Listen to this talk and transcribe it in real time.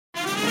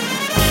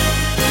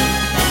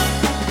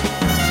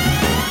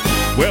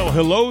Well,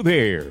 hello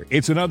there.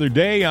 It's another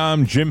day.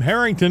 I'm Jim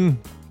Harrington.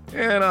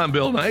 And I'm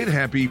Bill Knight.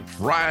 Happy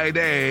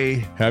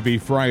Friday. Happy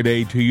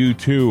Friday to you,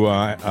 too.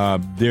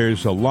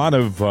 There's a lot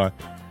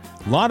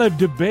of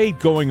debate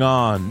going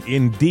on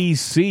in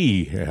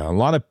D.C., a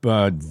lot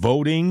of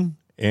voting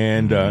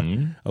and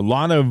a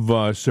lot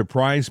of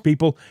surprised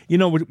people. You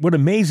know, what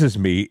amazes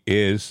me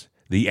is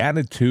the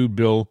attitude,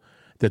 Bill,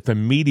 that the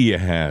media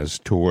has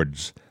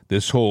towards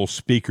this whole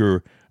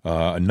speaker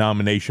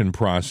nomination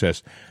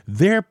process.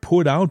 They're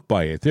put out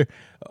by it.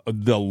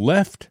 The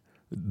left,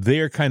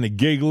 they're kind of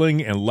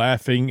giggling and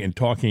laughing and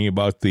talking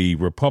about the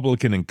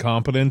Republican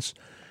incompetence.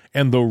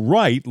 And the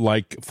right,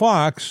 like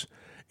Fox,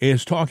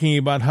 is talking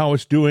about how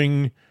it's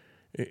doing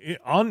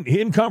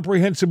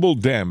incomprehensible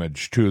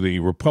damage to the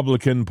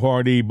Republican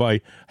Party by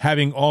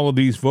having all of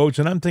these votes.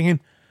 And I'm thinking,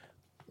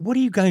 what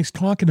are you guys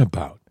talking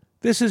about?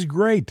 This is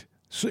great.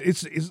 So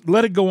it's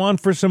let it go on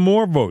for some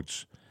more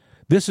votes.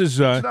 This is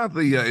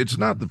it's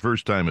not the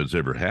first time it's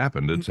ever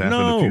happened. It's happened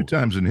a few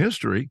times in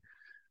history.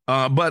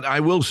 But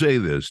I will say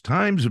this: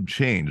 times have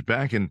changed.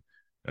 Back in,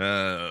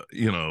 there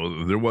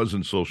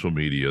wasn't social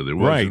media. There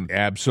wasn't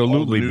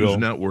absolutely all the news Bill.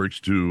 networks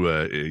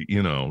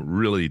to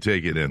really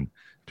take it in.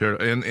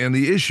 And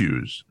the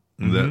issues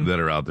that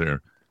are out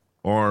there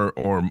are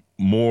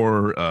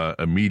more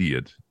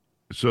immediate.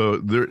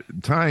 So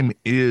time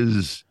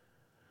is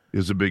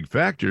a big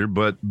factor.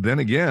 But then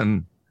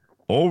again,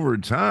 over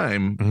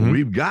time,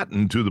 we've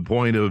gotten to the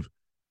point of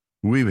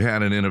we've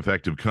had an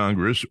ineffective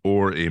Congress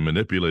or a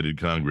manipulated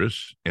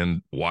Congress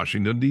in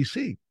Washington,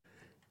 D.C.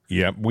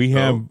 Yeah, we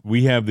have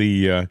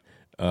the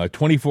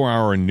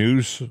 24-hour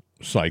news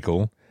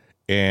cycle,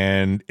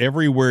 and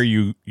everywhere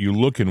you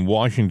look in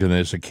Washington,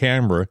 there's a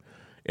camera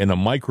and a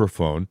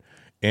microphone,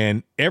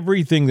 and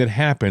everything that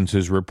happens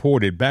is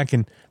reported. Back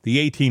in the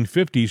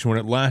 1850s, when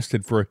it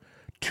lasted for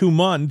 2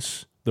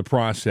 months, the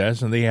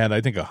process, and they had,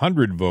 I think,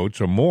 100 votes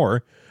or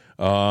more,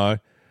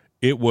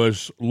 it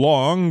was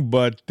long,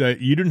 but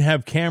you didn't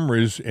have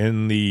cameras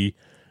and the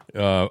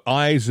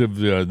eyes of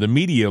the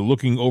media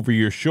looking over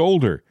your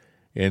shoulder.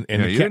 And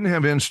you didn't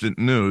have instant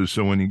news,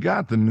 so when you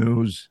got the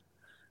news,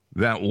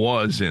 that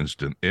was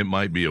instant. It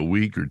might be a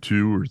week or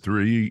 2 or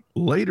 3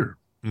 later.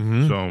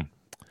 So,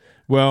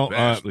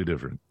 vastly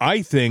different.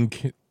 I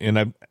think,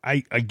 and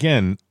I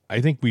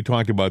think we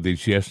talked about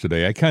this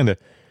yesterday. I kind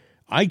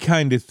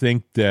of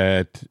think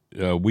that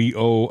we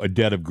owe a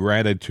debt of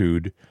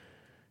gratitude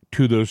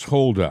to those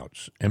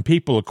holdouts, and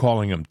people are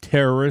calling them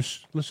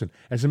terrorists. Listen,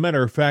 as a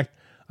matter of fact,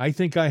 I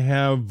think I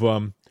have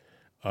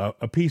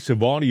a piece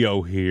of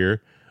audio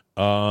here.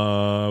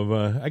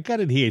 I got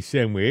it here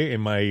somewhere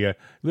in my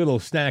little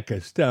stack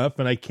of stuff,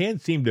 and I can't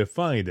seem to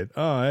find it.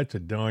 Oh, that's a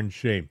darn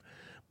shame.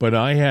 But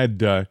I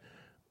had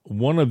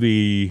one of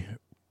the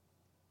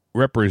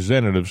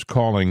representatives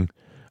calling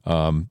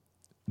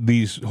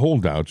these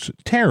holdouts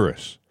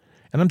terrorists.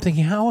 And I'm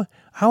thinking, how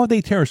are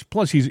they terrorists?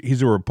 Plus,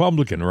 he's a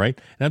Republican, right?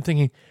 And I'm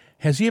thinking,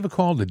 has he ever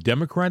called a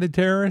Democrat a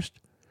terrorist?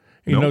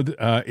 Nope.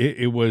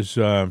 It was,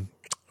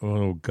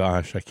 oh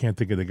gosh, I can't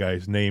think of the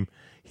guy's name.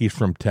 He's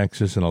from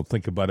Texas, and I'll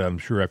think about it, I'm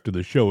sure, after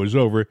the show is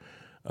over.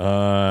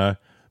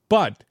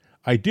 But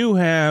I do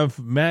have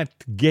Matt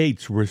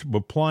Gaetz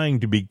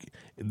replying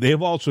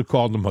they've also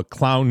called him a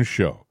clown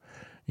show.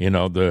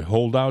 The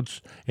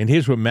holdouts. And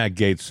here's what Matt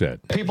Gaetz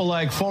said. People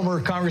like former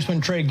Congressman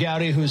Trey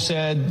Gowdy, who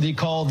said he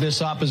called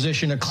this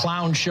opposition a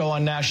clown show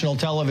on national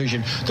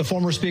television. The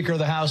former Speaker of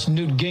the House,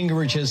 Newt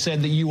Gingrich, has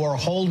said that you are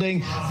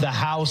holding the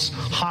House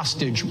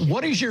hostage.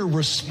 What is your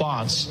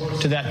response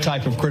to that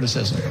type of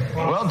criticism?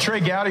 Well, Trey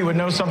Gowdy would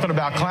know something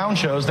about clown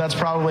shows. That's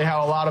probably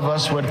how a lot of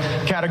us would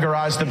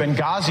categorize the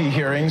Benghazi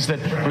hearings that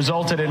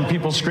resulted in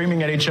people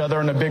screaming at each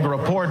other in a big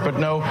report, but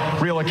no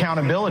real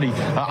accountability.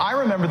 I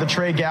remember the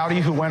Trey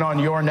Gowdy who went on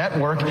your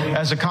network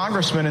as a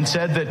congressman and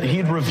said that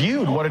he'd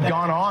reviewed what had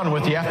gone on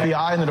with the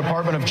FBI and the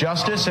Department of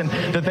Justice and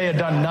that they had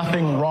done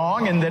nothing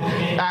wrong and that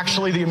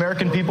actually the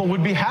American people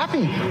would be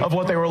happy of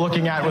what they were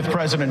looking at with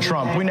President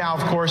Trump. We now,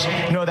 of course,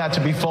 know that to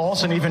be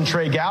false, and even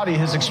Trey Gowdy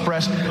has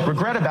expressed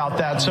regret about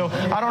that. So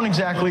I don't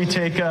exactly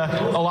take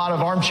a lot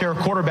of armchair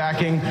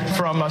quarterbacking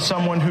from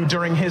someone who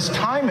during his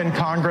time in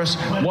Congress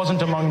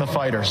wasn't among the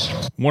fighters.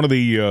 One of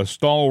the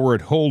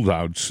stalwart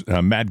holdouts,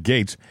 Matt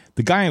Gaetz,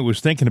 the guy I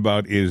was thinking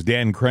about is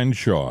Dan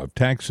Crenshaw of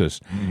Texas.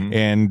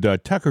 And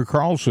Tucker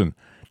Carlson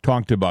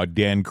talked about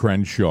Dan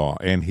Crenshaw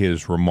and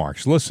his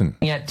remarks. Listen.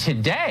 Yet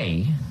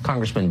today,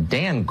 Congressman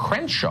Dan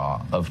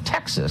Crenshaw of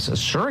Texas, a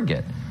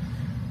surrogate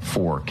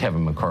for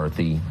Kevin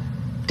McCarthy,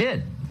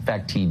 did. In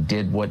fact, he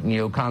did what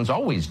neocons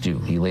always do.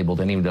 He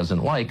labeled anyone he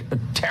doesn't like a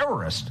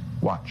terrorist.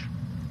 Watch.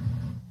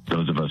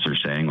 Those of us are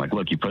saying, like,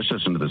 look, you pushed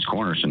us into this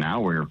corner, so now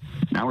we're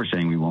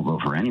saying we won't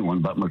vote for anyone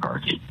but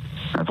McCarthy.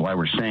 That's why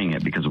we're saying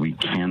it, because we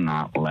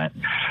cannot let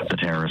the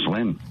terrorists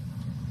win.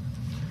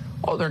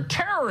 Oh, they're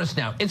terrorists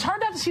now. It's hard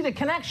not to see the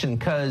connection,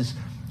 because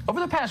over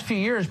the past few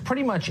years,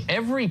 pretty much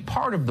every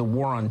part of the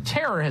war on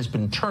terror has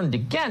been turned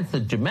against the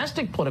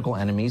domestic political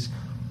enemies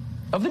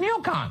of the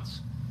neocons.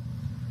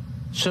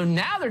 So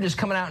now they're just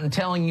coming out and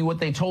telling you what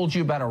they told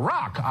you about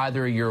Iraq.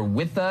 Either you're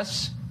with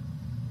us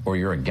or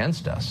you're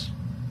against us.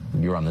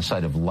 You're on the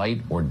side of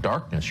light or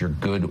darkness. You're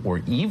good or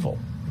evil.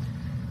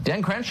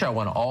 Dan Crenshaw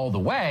went all the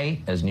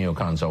way, as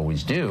neocons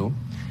always do.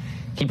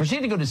 He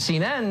proceeded to go to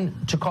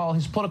CNN to call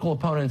his political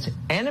opponents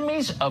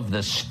enemies of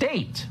the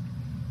state.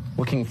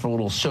 Looking for a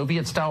little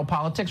Soviet-style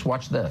politics?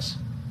 Watch this.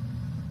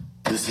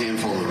 This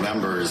handful of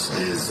members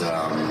is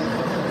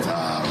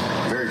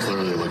very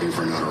clearly looking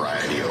for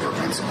notoriety over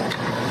principle.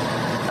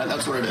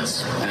 That's what it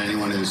is. And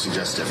anyone who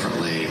suggests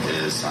differently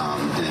is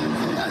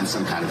in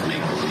some kind of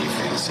make-believe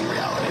fantasy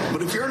reality.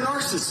 But if you're a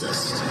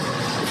narcissist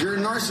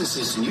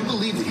and you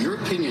believe that your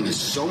opinion is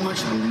so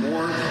much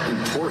more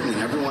important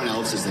than everyone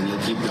else's, then you'll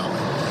keep going.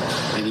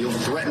 And you'll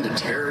threaten to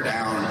tear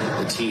down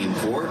the team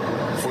for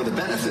the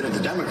benefit of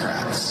the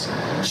Democrats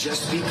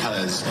just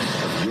because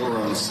of your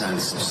own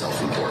sense of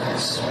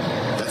self-importance.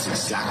 That's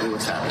exactly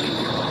what's happening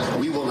here.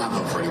 We will not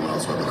vote for anyone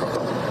else but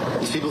McCarthy.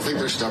 These people think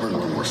they're stubborn,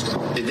 we're more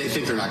stubborn. They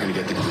think they're not going to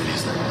get the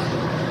committees they want.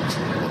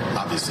 Well,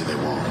 obviously they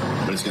won't,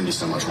 but it's going to be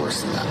so much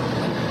worse than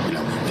that. You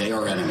know, they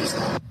are enemies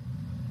now.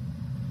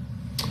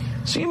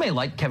 So you may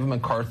like Kevin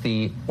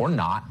McCarthy or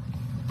not.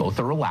 Both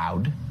are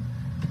allowed.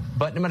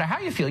 But no matter how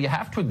you feel, you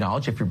have to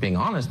acknowledge, if you're being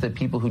honest, that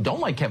people who don't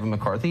like Kevin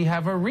McCarthy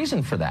have a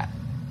reason for that.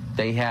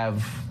 They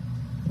have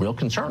real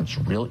concerns,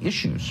 real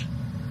issues.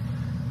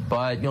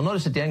 But you'll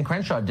notice that Dan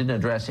Crenshaw didn't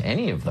address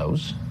any of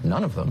those,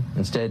 none of them.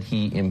 Instead,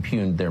 he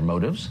impugned their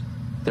motives,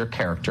 their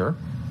character,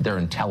 their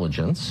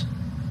intelligence,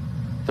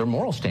 their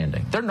moral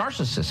standing. They're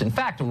narcissists. In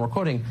fact, and we're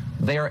quoting,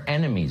 they are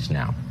enemies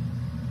now.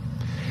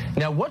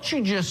 Now, what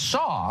you just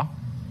saw,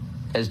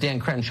 as Dan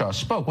Crenshaw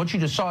spoke, what you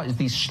just saw is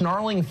the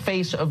snarling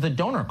face of the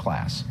donor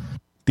class.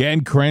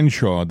 Dan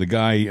Crenshaw, the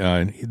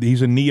guy,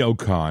 he's a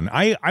neocon.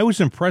 I was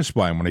impressed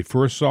by him when I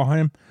first saw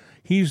him.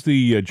 He's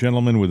the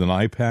gentleman with an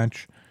eye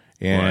patch,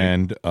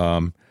 and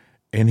right.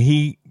 And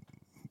he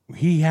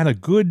had a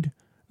good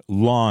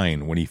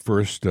line when he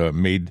first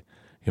made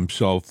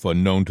himself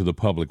known to the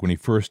public, when he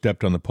first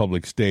stepped on the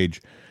public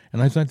stage.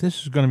 And I thought,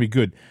 this is going to be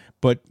good.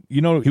 But,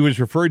 you know, he was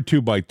referred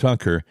to by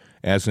Tucker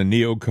as a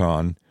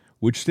neocon,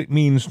 which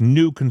means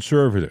new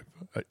conservative,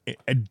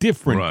 a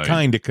different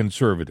kind of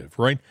conservative,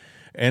 right?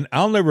 And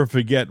I'll never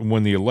forget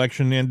when the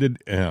election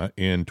ended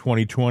in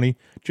 2020,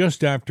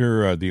 just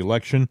after the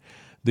election,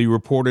 the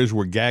reporters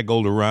were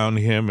gaggled around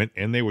him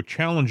and they were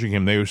challenging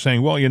him. They were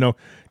saying, well, you know,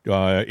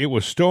 it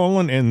was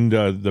stolen and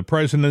the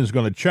president is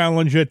going to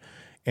challenge it.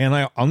 And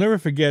I'll never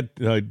forget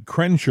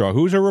Crenshaw,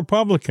 who's a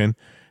Republican,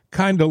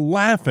 kind of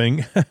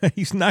laughing.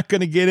 He's not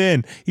going to get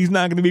in. He's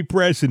not going to be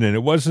president.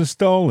 It wasn't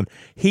stolen.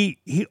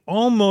 He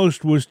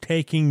almost was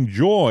taking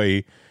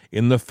joy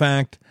in the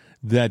fact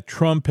that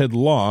Trump had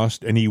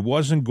lost and he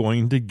wasn't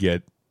going to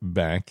get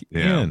back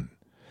in.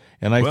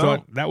 And I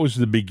thought that was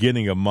the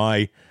beginning of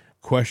my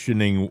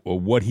questioning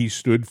what he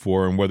stood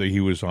for and whether he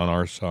was on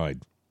our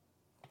side.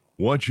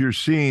 What you're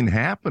seeing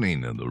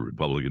happening in the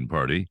Republican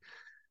Party,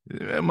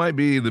 it might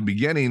be the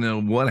beginning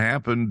of what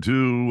happened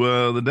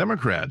to the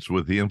Democrats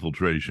with the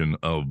infiltration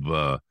of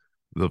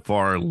the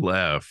far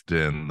left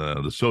and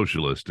the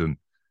socialist. And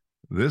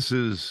this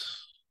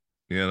is,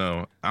 you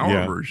know,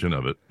 our version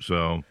of it.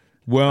 So,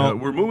 well,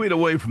 we're moving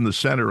away from the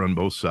center on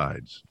both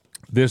sides.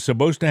 They're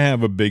supposed to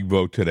have a big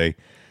vote today.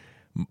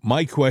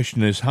 My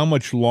question is, how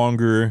much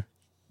longer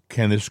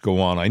can this go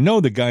on? I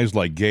know the guys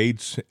like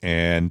Gates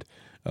and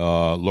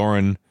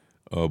Lauren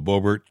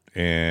Boebert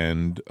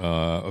and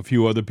a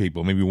few other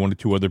people, maybe one or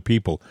two other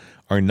people,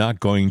 are not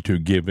going to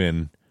give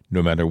in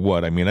no matter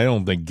what. I mean, I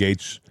don't think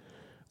Gates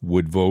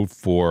would vote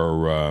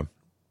for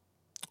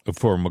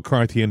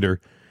McCarthy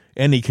under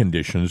any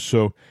conditions.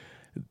 So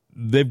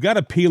they've got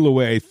to peel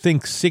away, I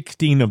think,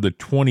 16 of the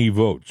 20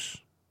 votes.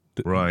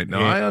 Right.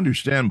 Now, I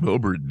understand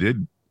Boebert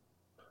did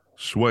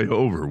sway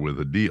over with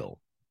a deal.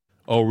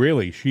 Oh,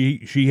 really?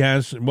 She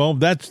has. Well,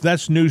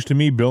 that's news to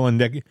me, Bill. And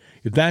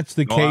if that's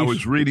the case, I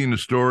was reading the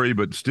story,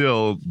 but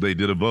still, they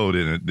did a vote,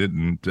 and it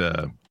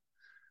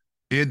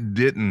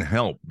didn't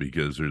help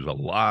because there's a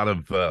lot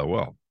of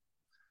out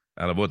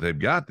of what they've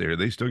got there,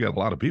 they still got a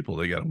lot of people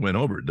they got to win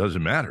over. It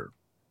doesn't matter.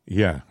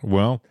 Yeah.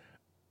 Well,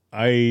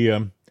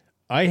 I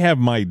have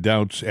my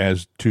doubts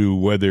as to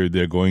whether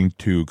they're going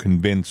to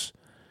convince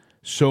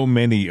so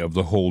many of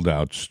the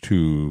holdouts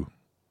to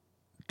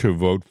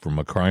vote for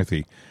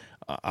McCarthy.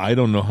 I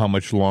don't know how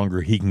much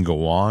longer he can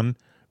go on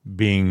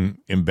being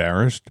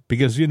embarrassed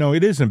because, you know,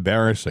 it is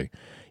embarrassing.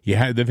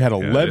 They've had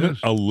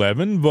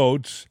 11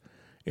 votes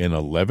and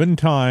 11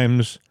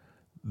 times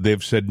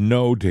they've said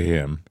no to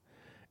him.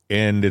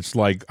 And it's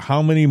like,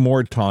 how many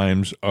more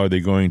times are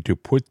they going to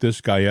put this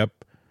guy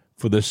up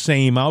for the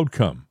same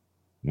outcome?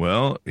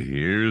 Well,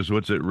 here's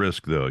what's at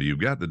risk, though. You've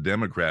got the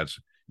Democrats,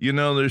 you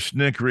know, they're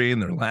snickering,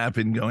 they're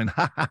laughing, going,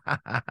 ha, ha,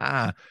 ha, ha,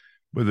 ha.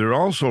 But they're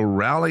also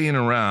rallying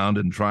around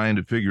and trying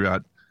to figure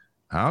out,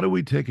 how do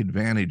we take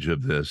advantage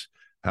of this?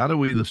 How do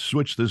we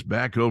switch this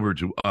back over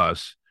to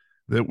us,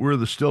 that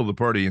we're still the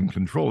party in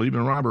control?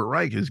 Even Robert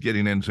Reich is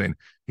getting in saying,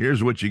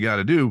 here's what you got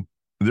to do.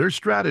 They're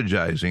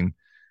strategizing.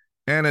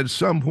 And at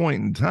some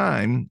point in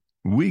time,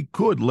 we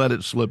could let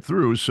it slip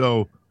through.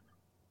 So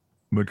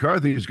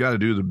McCarthy's got to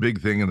do the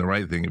big thing and the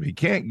right thing. If he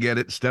can't get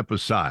it, step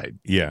aside.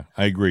 Yeah,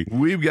 I agree.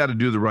 We've got to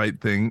do the right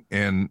thing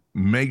and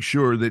make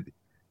sure that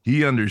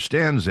he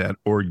understands that,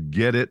 or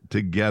get it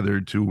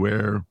together to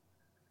where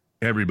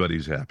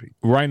everybody's happy.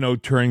 Rhino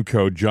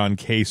Turncoat John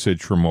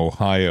Kasich from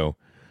Ohio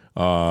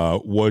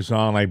was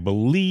on, I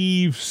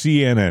believe,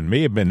 CNN,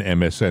 may have been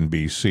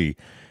MSNBC,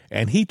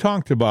 and he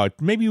talked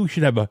about maybe we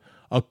should have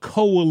a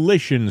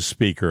coalition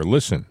speaker.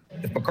 Listen.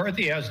 If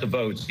McCarthy has the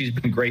votes, he's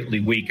been greatly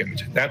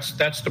weakened. That's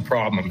the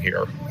problem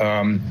here.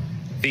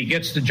 If he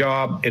gets the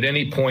job at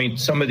any point,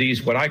 some of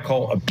these, what I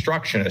call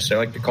obstructionists, they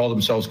like to call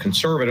themselves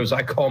conservatives,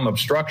 I call them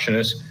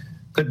obstructionists,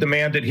 could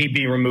demand that he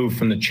be removed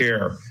from the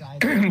chair.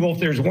 Well, if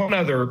there's one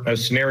other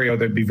scenario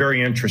that'd be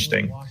very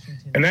interesting,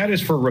 and that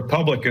is for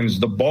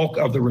Republicans, the bulk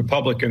of the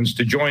Republicans,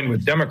 to join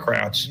with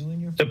Democrats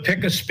to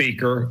pick a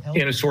speaker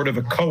in a sort of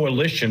a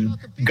coalition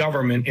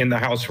government in the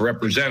House of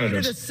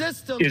Representatives.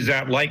 Is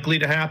that likely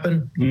to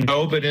happen?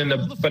 No, but in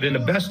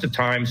the best of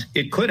times,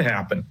 it could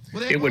happen.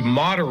 It would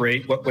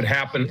moderate what would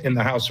happen in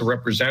the House of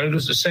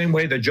Representatives the same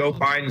way that Joe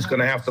Biden's going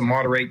to have to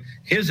moderate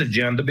his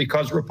agenda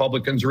because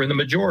Republicans are in the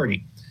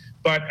majority.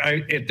 But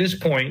at this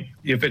point,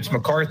 if it's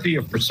McCarthy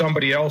or for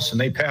somebody else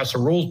and they pass a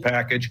rules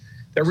package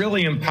that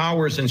really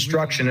empowers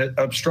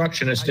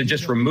obstructionists to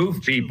just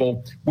remove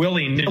people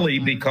willy-nilly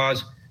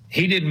because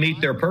he didn't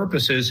meet their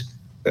purposes,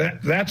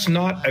 that's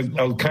not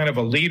a kind of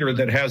a leader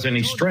that has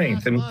any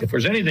strength. And if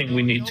there's anything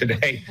we need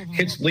today,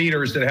 it's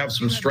leaders that have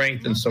some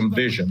strength and some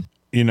vision.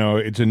 You know,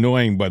 it's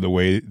annoying, by the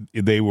way,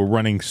 they were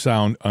running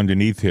sound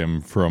underneath him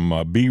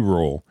from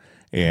B-roll.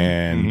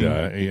 And,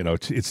 you know,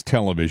 it's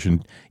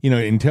television. You know,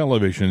 in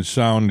television,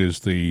 sound is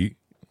the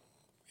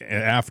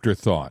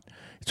afterthought.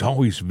 It's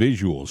always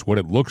visuals, what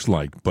it looks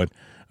like. But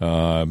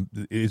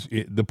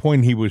the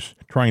point he was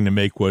trying to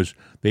make was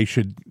they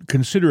should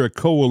consider a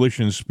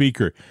coalition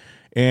speaker.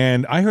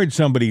 And I heard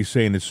somebody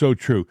saying it's so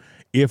true.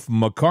 If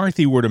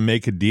McCarthy were to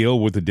make a deal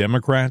with the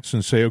Democrats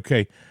and say,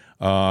 okay,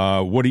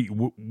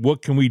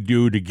 what can we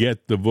do to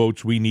get the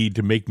votes we need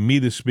to make me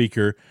the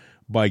speaker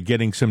by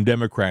getting some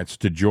Democrats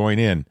to join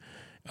in,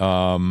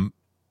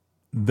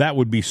 that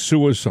would be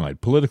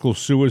suicide, political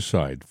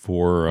suicide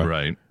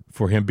for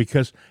him,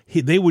 because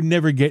they would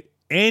never get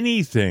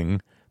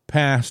anything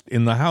passed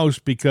in the House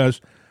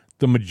because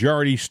the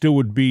majority still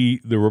would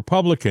be the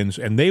Republicans,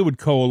 and they would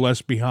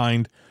coalesce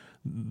behind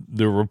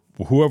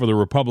whoever the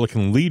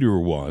Republican leader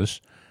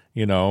was,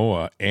 you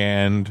know,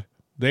 and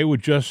they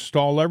would just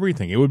stall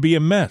everything. It would be a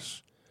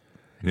mess.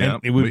 Yeah,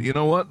 but you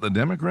know what? The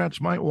Democrats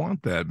might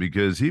want that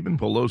because even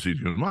Pelosi's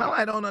going, well,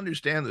 I don't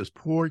understand this.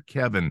 Poor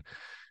Kevin.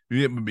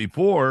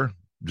 Before,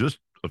 just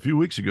a few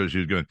weeks ago, she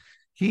was going,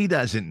 he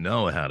doesn't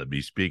know how to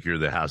be Speaker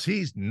of the House.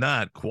 He's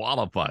not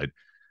qualified.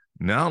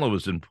 Now all of a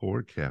sudden,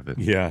 poor Kevin.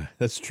 Yeah,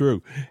 that's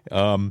true.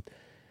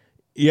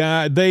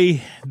 Yeah,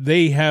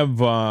 they have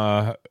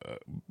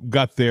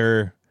got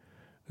their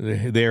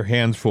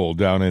hands full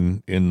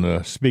down in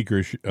the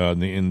speakers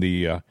in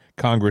the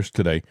Congress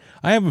today.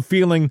 I have a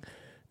feeling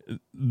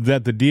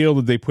that the deal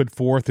that they put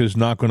forth is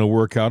not going to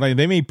work out.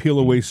 They may peel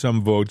away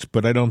some votes,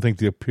 but I don't think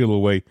they'll peel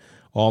away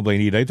all they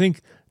need. I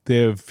think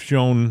they've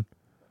shown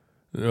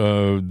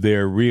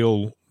their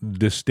real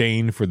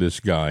disdain for this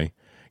guy.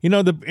 You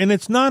know, and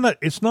it's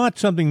not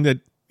something that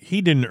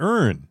he didn't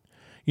earn.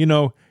 You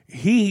know,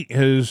 he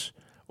has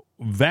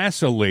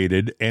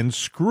vacillated and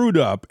screwed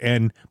up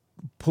and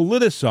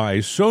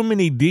politicized so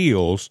many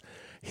deals.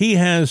 He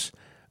has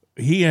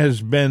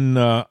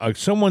been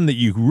someone that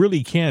you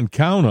really can't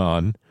count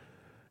on.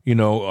 You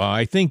know,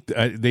 I think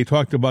they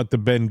talked about the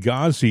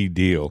Benghazi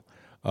deal.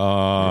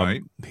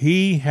 Right.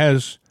 He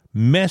has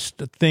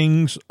messed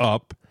things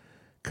up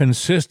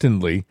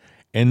consistently,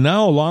 and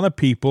now a lot of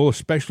people,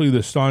 especially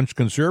the staunch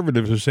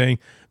conservatives, are saying,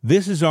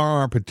 this is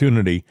our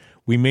opportunity.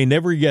 We may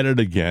never get it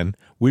again.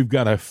 We've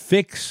got to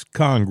fix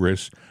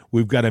Congress.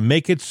 We've got to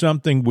make it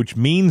something which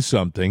means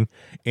something,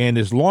 and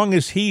as long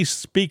as he's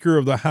Speaker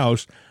of the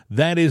House,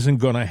 that isn't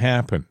going to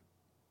happen.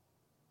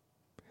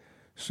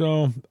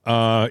 So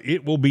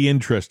it will be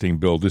interesting,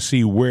 Bill, to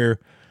see where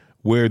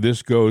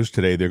this goes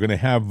today. They're going to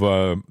have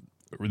they're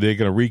going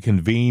to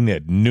reconvene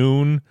at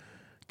noon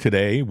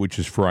today, which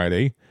is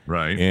Friday,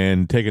 right,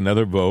 and take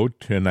another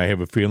vote. And I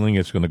have a feeling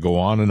it's going to go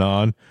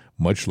on,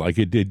 much like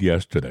it did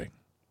yesterday.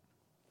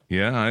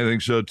 Yeah, I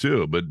think so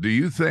too. But do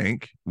you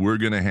think we're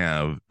going to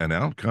have an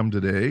outcome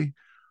today,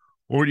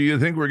 or do you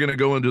think we're going to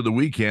go into the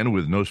weekend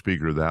with no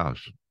Speaker of the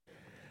House?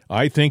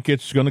 I think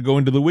it's going to go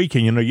into the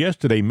weekend. You know,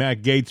 yesterday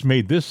Matt Gaetz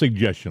made this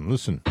suggestion.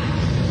 Listen.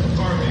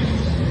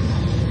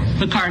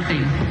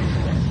 McCarthy.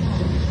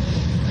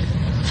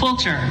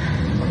 Fulcher.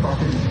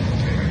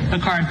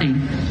 McCarthy.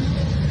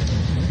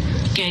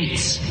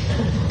 Gaetz.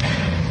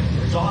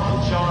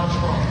 Donald John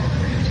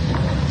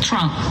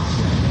Trump.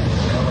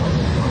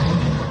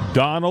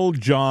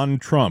 Donald John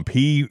Trump.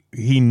 He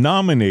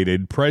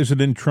nominated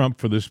President Trump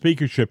for the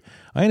speakership.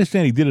 I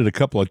understand he did it a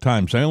couple of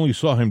times. I only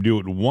saw him do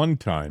it one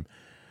time.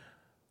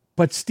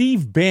 But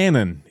Steve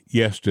Bannon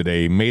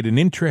yesterday made an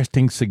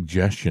interesting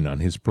suggestion on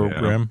his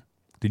program.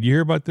 Yeah. Did you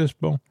hear about this,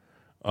 Bill?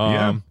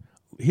 Yeah.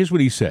 Here's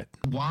what he said.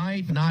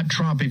 Why not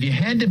Trump? If you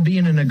had to be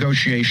in a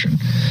negotiation,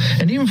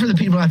 and even for the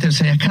people out there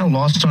saying, I kind of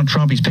lost on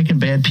Trump, he's picking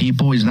bad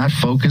people, he's not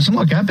focused. And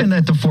look, I've been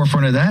at the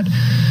forefront of that.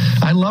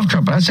 I love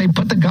Trump, but I say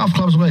put the golf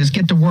clubs away, let's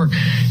get to work.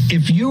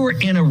 If you were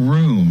in a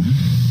room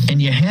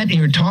and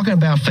you were talking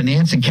about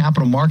finance and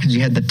capital markets,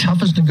 you had the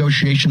toughest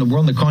negotiation in the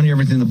world, and they're calling you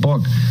everything in the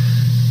book.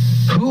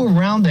 Who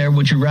around there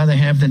would you rather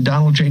have than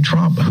Donald J.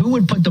 Trump? Who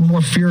would put the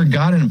more fear of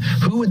God in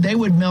him? They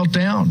would melt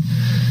down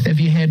if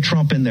you had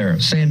Trump in there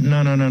saying,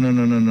 no.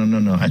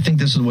 I think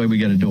this is the way we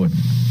got to do it.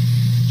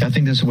 I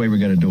think this is the way we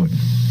got to do it.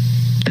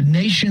 The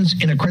nation's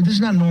in a crisis. This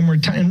is not normal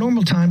time. In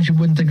normal times, you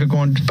wouldn't think of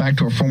going back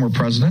to a former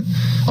president,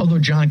 although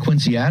John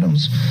Quincy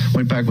Adams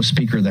went back with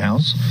Speaker of the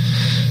House.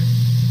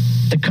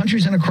 The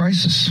country's in a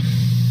crisis.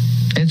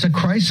 It's a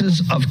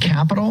crisis of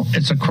capital.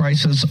 It's a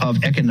crisis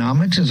of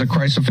economics. It's a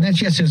crisis of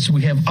finance. Yes,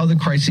 we have other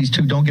crises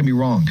too. Don't get me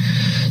wrong.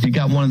 You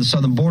got one on the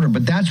southern border,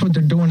 but that's what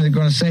they're doing. They're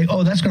going to say,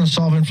 oh, that's going to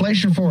solve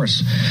inflation for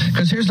us.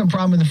 Because here's the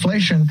problem with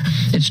inflation.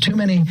 It's too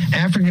many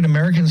African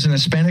Americans and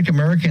Hispanic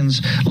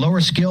Americans, lower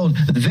skilled.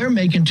 They're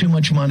making too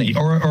much money,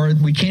 or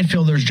we can't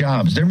fill their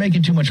jobs. They're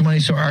making too much money.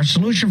 So our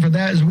solution for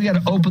that is we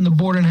got to open the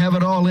border and have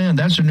it all in.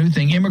 That's a new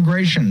thing.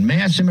 Immigration,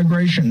 mass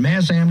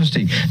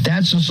amnesty.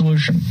 That's the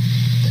solution.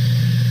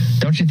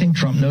 Don't you think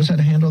Trump knows how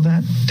to handle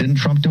that? Didn't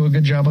Trump do a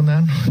good job on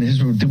that?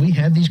 Did we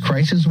have these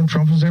crises when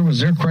Trump was there?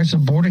 Was there a crisis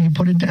of border? He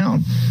put it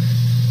down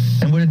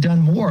and would have done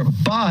more.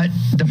 But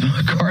the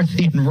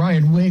McCarthy and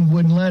Ryan wing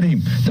wouldn't let him.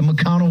 The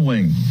McConnell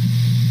wing.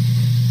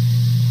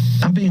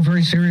 I'm being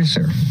very serious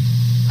here.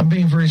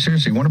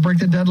 You want to break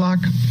the deadlock?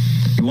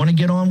 You want to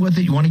get on with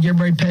it? You want to get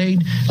everybody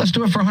paid? Let's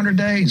do it for 100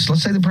 days.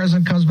 Let's say the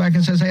president comes back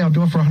and says, hey, I'll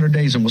do it for 100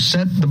 days. And we'll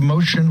set in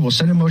motion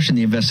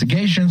the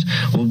investigations.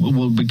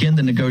 We'll begin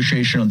the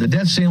negotiation on the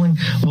debt ceiling.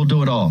 We'll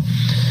do it all.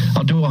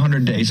 I'll do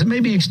 100 days. And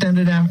maybe extend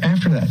it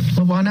after that.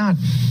 Well, why not?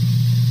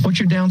 What's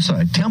your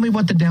downside? Tell me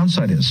what the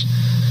downside is.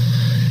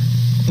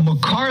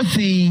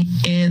 McCarthy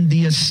and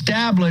the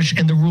established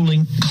and the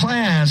ruling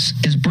class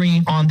is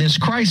bringing on this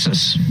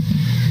crisis.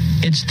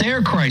 It's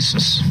their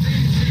crisis.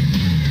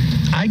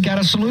 I got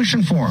a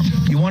solution for them.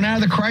 You want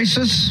out of the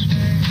crisis?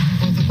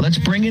 Let's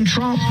bring in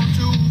Trump.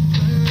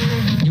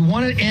 You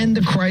want to end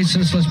the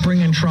crisis? Let's bring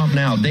in Trump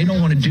now. They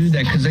don't want to do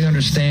that because they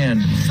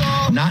understand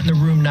not in the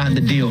room, not in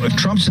the deal. If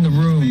Trump's in the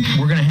room,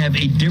 we're going to have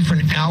a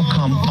different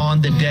outcome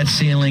on the debt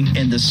ceiling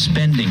and the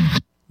spending.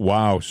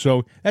 Wow.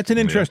 So that's an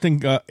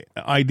interesting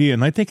idea,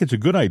 and I think it's a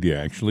good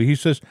idea, actually. He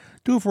says,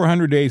 do it for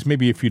 100 days,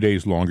 maybe a few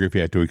days longer if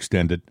you had to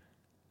extend it.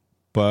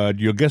 But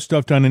you'll get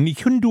stuff done. And he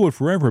couldn't do it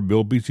forever,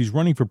 Bill, because he's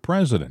running for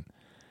president.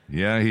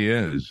 Yeah, he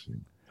is.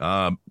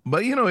 But,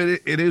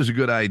 it is a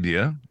good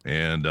idea.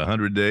 And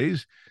 100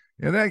 days.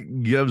 And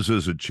that gives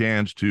us a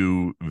chance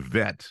to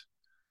vet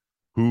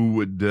who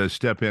would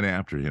step in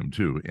after him,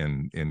 too,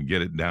 and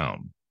get it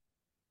down.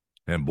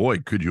 And, boy,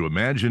 could you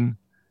imagine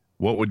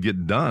what would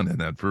get done in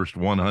that first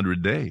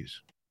 100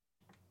 days?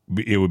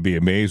 It would be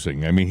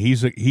amazing. I mean,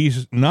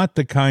 he's not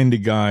the kind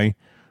of guy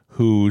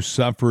who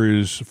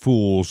suffers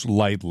fools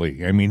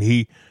lightly. I mean,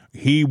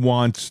 he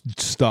wants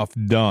stuff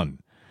done.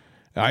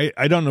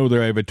 I don't know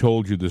that I ever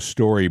told you the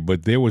story,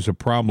 but there was a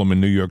problem in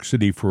New York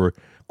City for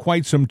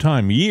quite some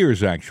time,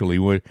 years actually,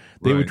 where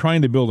they were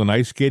trying to build an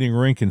ice skating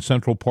rink in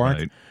Central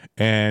Park,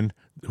 and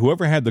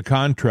whoever had the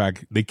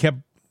contract, they kept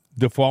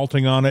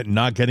defaulting on it and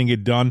not getting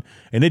it done,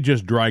 and it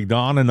just dragged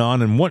on.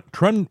 And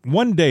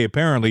one day,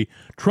 apparently,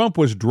 Trump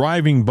was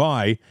driving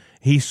by.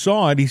 He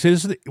saw it. He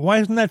says, why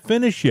isn't that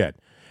finished yet?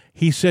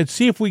 He said,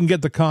 see if we can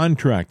get the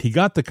contract. He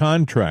got the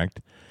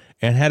contract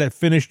and had it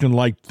finished in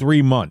like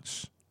 3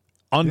 months,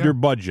 under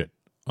budget.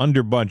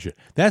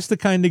 That's the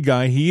kind of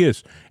guy he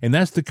is, and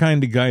that's the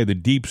kind of guy the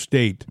deep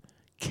state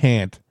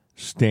can't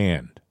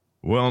stand.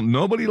 Well,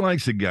 nobody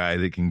likes a guy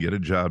that can get a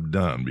job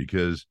done,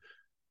 because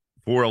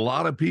for a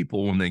lot of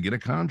people, when they get a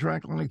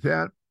contract like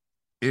that,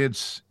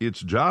 it's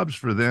jobs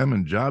for them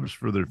and jobs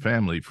for their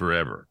family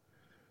forever.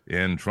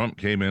 And Trump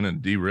came in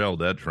and derailed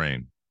that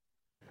train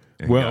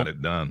and got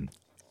it done.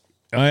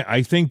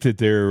 I think that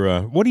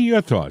they're. What are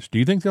your thoughts? Do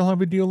you think they'll have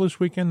a deal this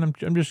weekend?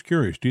 I'm just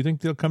curious. Do you think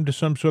they'll come to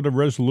some sort of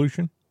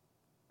resolution?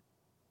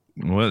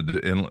 Well,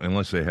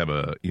 unless they have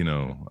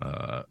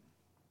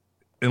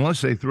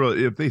unless they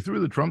if they threw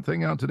the Trump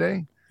thing out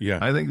today,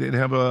 I think they'd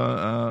have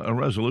a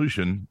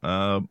resolution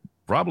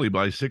probably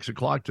by 6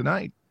 o'clock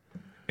tonight.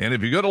 And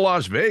if you go to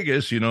Las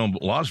Vegas,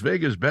 Las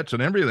Vegas bets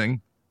on everything.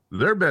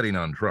 They're betting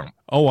on Trump.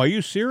 Oh, are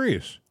you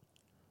serious?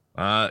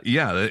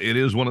 Yeah, it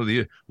is one of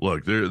the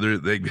look.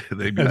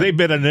 They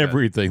bet on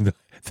everything.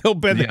 They'll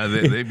bet. Yeah,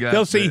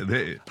 they'll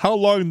see how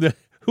long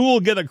who will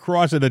get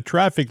across at a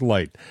traffic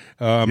light.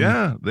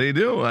 Yeah, they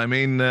do. I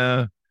mean,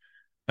 and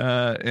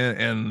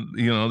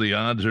the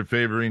odds are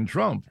favoring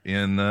Trump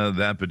in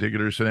that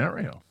particular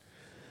scenario.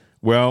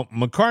 Well,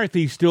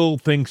 McCarthy still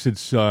thinks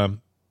it's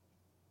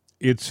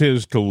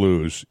his to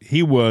lose.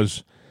 He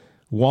was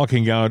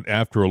walking out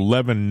after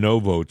 11 no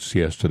votes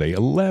yesterday.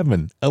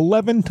 11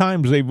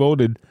 times they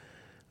voted.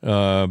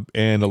 And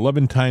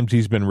 11 times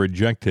he's been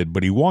rejected,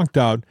 but he walked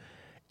out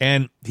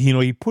And,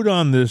 he put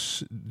on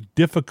this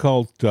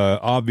difficult,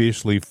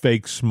 obviously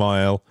fake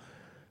smile.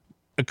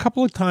 A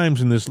couple of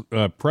times in this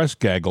press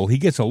gaggle, he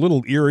gets a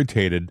little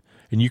irritated,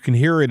 and you can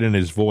hear it in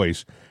his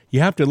voice. You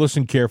have to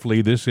listen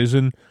carefully. This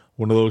isn't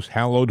one of those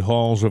hallowed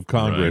halls of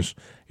Congress.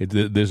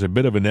 Right. There's a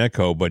bit of an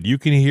echo, but you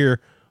can hear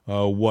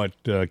what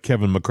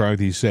Kevin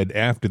McCarthy said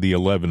after the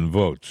 11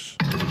 votes.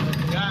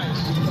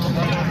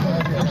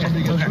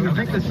 I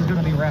think this is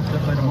going to be wrapped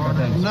up by tomorrow.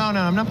 No,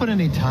 I'm not putting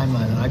any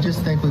timeline on it. I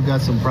just think we've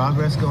got some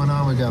progress going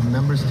on. We've got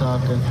members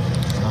talking.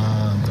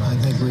 I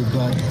think we've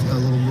got a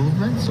little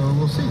movement, so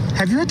we'll see.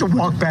 Have you had to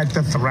walk back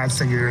the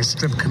threats of your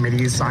strip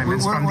committee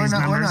assignments from these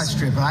members? We're not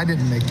stripping. I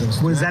didn't make those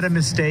threats. Was that a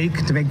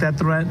mistake to make that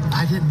threat?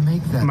 I didn't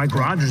make that Mike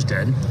threat. Rogers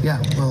did.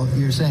 Yeah, well,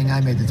 you're saying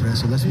I made the threat,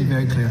 so let's be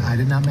very clear. I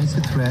did not make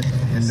the threat,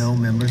 and no,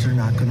 members are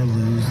not going to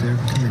lose their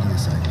committee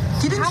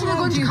assignments. How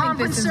long do you think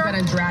this is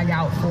going to drag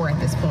out for at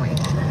this point?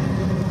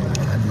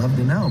 I'd love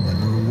to know, but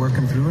we're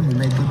working through, and we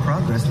made good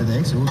progress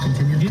today, so we'll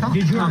continue to talk.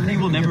 Did you he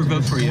will never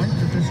vote for you?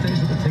 At this stage,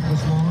 it would take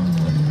this long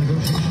in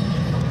negotiation?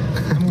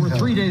 I mean, we're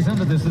 3 days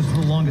into this. This is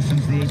the longest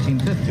since the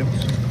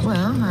 1850s.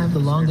 Well, I have the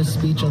longest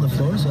speech on the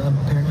floor, so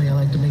apparently I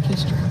like to make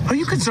history. Are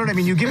you concerned? I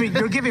mean, you're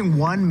giving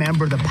one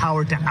member the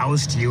power to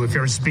oust you if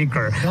you're a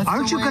speaker.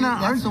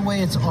 That's the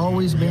way it's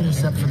always been,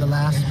 except for the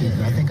last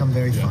speaker. I think I'm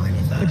very fine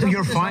with that. But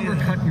you're fine.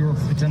 Undercut your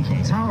potential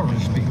power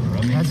as speaker.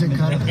 I mean, has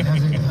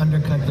it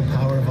undercut the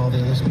power of all the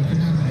other speakers?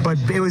 But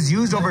it was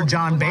used over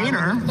John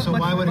Boehner. So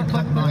why would it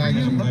cut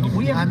mine? But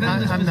we haven't been in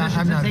this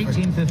position since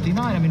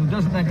 1859. I mean,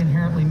 doesn't that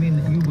inherently mean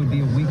that you would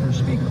be a weaker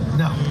speaker?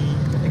 No.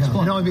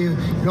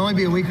 It'd only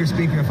be a weaker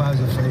speaker if I was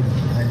afraid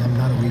of it. I'm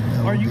not a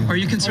weak. Are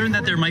you concerned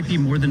that there might be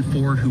more than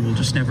 4 who will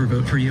just never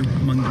vote for you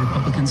among the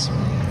Republicans?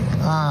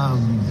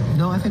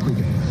 No, I think we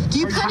can. Do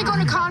you plan to go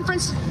to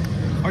conference?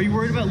 Are you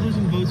worried about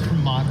losing votes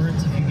from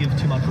moderates if you give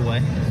too much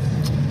away?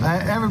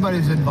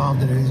 Everybody's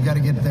involved in it. He's got to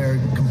get there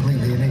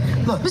completely.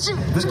 And look,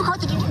 Mr.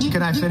 McCarthy,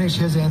 can I finish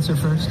his answer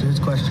first? His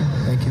question.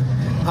 Thank you.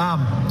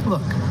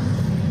 Look,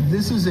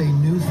 this is a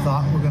new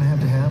thought we're going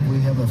to have. We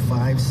have a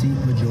 5-seat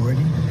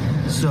majority.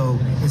 So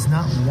it's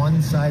not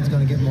one side's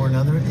going to get more than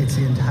another. It's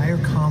the entire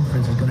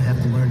conference is going to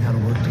have to learn how to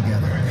work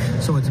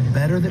together. So it's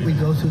better that we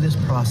go through this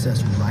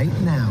process right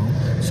now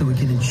so we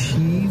can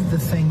achieve the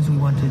things we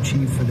want to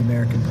achieve for the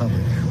American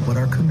public, what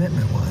our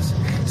commitment was.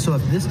 So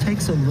if this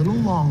takes a little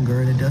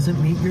longer and it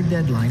doesn't meet your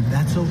deadline,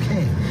 that's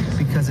okay,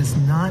 because it's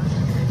not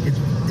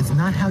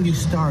how you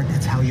start,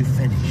 it's how you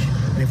finish.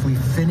 And if we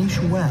finish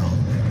well,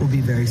 we'll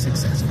be very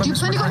successful. Do you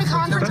plan to go to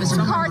conference, Mr.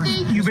 McCarthy?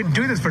 You've been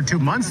doing this for 2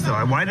 months, though.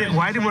 Why did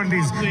one of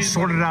these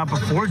sorted out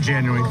before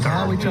January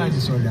 3rd? We tried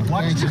to sort it out.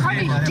 Mr.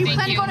 McCarthy, do you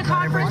plan to go to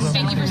conference?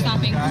 Thank you for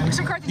stopping.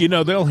 Mr. McCarthy.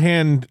 They'll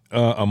hand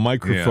a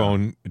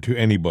microphone to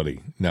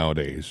anybody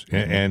nowadays,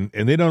 and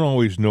they don't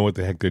always know what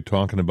the heck they're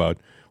talking about.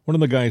 One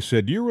of the guys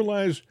said, "Do you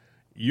realize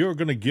you're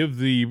going to give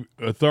the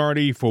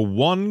authority for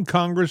one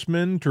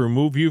congressman to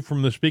remove you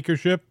from the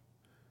speakership?"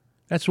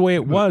 That's the way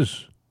it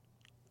was.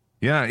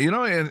 Yeah,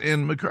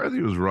 and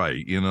McCarthy was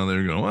right. They're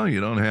going, well, you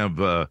don't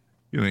have,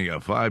 you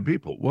got 5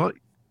 people. Well,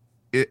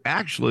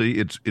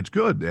 it's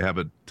good to have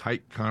a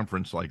tight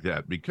conference like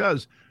that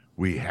because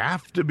we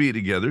have to be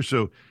together.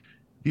 So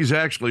he's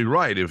actually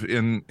right.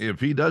 If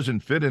he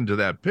doesn't fit into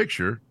that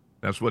picture,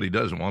 that's what he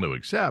doesn't want to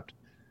accept.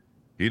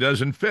 He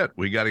doesn't fit.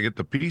 We got to get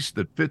the piece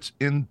that fits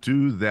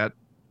into that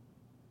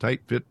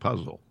tight fit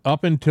puzzle.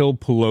 Up until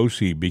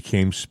Pelosi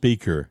became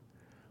speaker,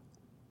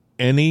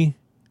 any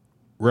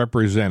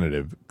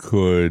representative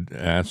could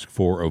ask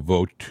for a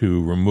vote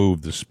to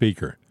remove the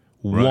speaker.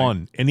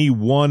 Right. Any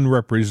one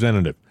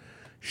representative.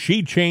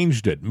 She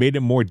changed it, made it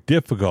more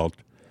difficult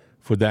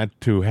for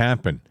that to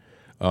happen.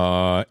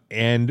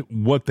 And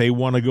what they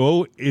want to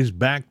go is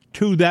back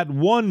to that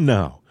one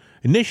now.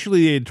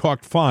 Initially, they had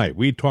talked 5.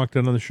 We had talked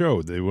it on the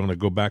show. They want to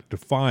go back to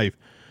 5.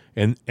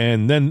 And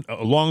then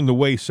along the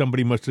way,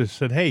 somebody must have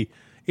said, hey,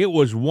 it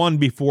was 1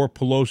 before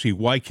Pelosi.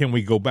 Why can't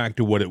we go back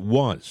to what it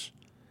was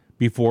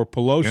before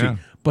Pelosi? Yeah.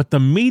 But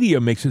the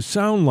media makes it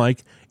sound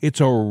like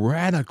it's a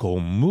radical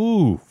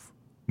move.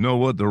 No,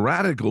 what the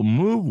radical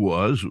move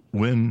was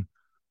when,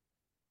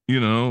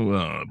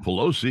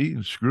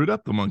 Pelosi screwed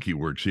up the monkey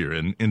works here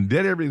and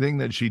did everything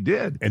that she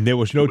did. And there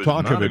was no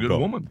talk of it,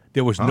 Bill. Woman.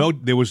 There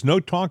was no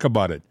talk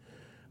about it.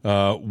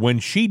 When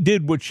she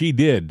did what she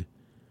did,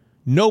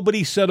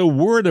 nobody said a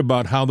word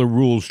about how the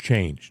rules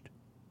changed.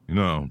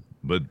 No,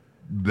 but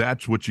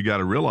that's what you got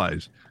to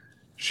realize.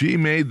 She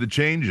made the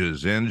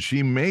changes, and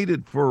she made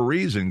it for a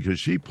reason because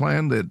she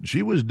planned that.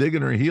 She was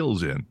digging her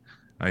heels in.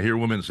 I hear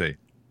women say,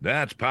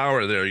 that's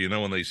power there,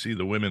 when they see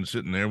the women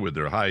sitting there with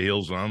their high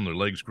heels on, their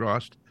legs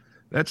crossed.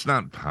 That's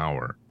not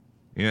power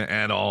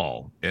at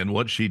all. And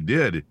what she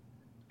did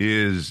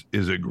is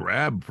a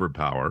grab for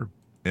power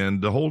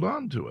and to hold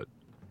on to it.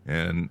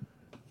 And,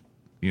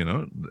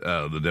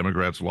 the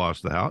Democrats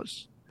lost the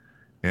House,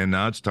 and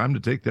now it's time to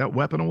take that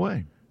weapon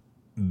away.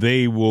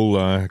 They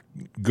will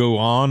go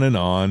on,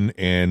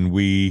 and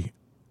we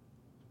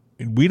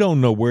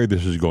don't know where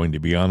this is going, to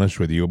be honest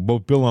with you.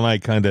 Both Bill and I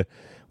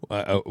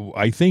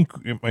I think,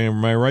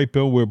 am I right,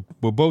 Bill? We're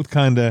both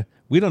kind of,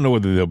 we don't know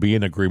whether there'll be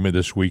an agreement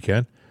this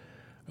weekend.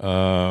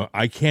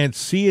 I can't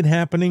see it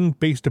happening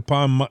based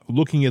upon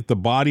looking at the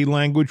body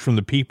language from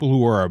the people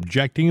who are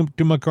objecting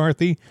to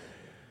McCarthy,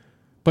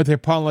 but they're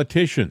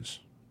politicians,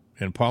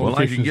 and politicians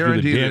well, I can do the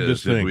guarantee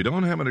damnedest this: thing. if we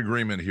don't have an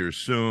agreement here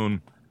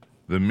soon,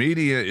 the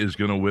media is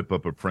going to whip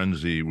up a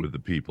frenzy with the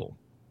people.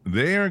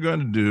 They are going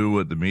to do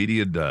what the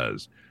media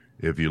does.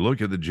 If you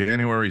look at the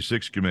January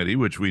 6th committee,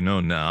 which we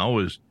know now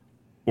is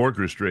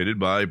orchestrated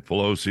by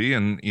Pelosi,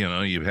 and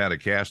you've had a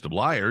cast of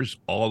liars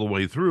all the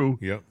way through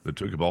that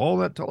took up all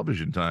that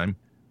television time,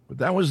 but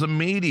that was the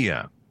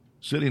media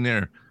sitting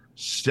there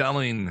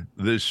selling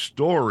this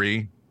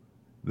story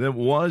that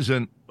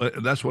wasn't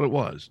that's what it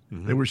was.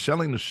 They were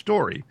selling the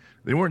story.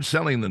 They weren't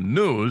selling the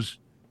news.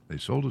 They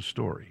sold a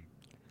story,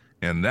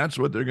 and that's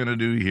what they're going to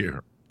do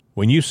here.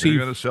 They're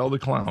going to sell the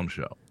clown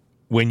show.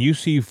 When you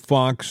see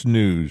Fox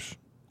News,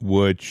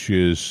 which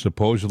is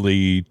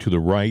supposedly to the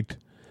right,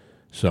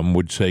 some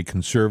would say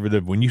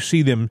conservative, when you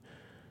see them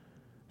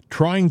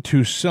trying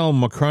to sell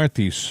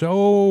McCarthy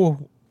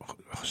so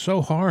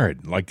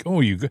hard, like,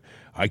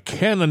 I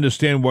can't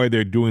understand why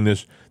they're doing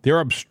this. They're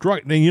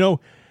obstructing.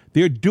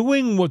 They're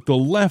doing what the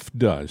left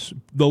does.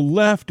 The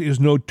left is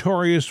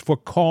notorious for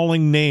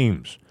calling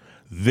names.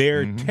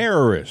 They're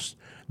terrorists.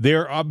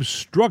 They're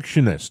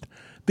obstructionists.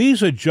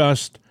 These are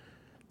just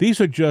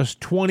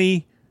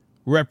 20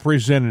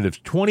 representatives,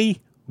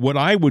 20 what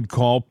I would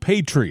call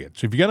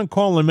patriots. If you're going to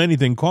call them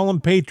anything, call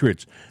them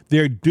patriots.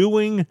 They're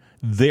doing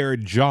their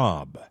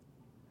job,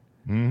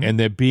 and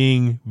they're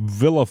being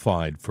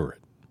vilified for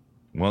it.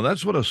 Well,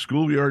 that's what a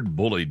schoolyard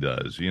bully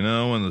does,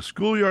 and the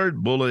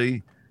schoolyard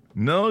bully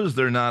knows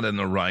they're not in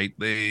the right,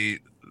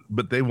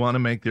 but they want to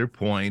make their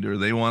point, or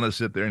they want to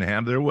sit there and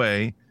have their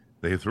way.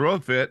 They throw a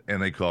fit,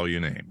 and they call you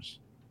names.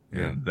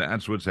 Yeah. And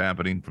that's what's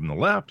happening from the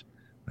left.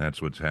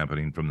 That's what's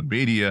happening from the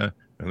media,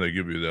 and they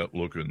give you that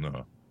look in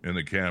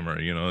the camera,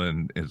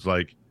 and it's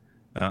like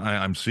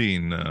I'm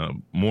seeing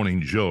Morning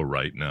Joe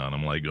right now, and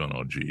I'm like going,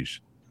 oh, geez.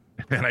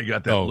 And I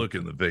got that look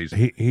in the face.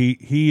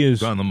 He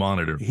is on the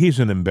monitor. He's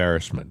an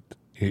embarrassment.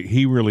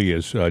 He really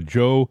is.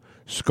 Joe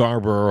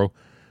Scarborough,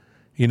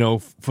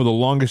 for the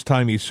longest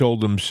time he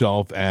sold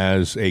himself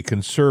as a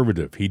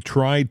conservative. He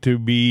tried to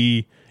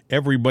be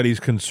everybody's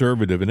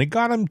conservative, and it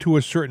got him to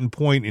a certain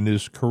point in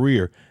his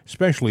career,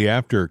 especially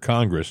after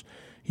Congress.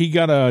 He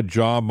got a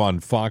job on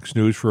Fox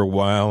News for a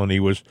while, and he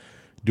was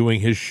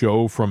doing his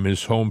show from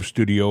his home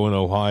studio in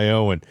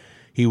Ohio, and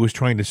he was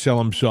trying to sell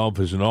himself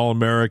as an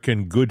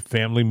all-American, good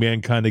family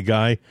man kind of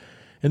guy.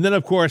 And then,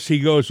 of course, he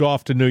goes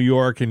off to New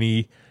York,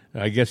 and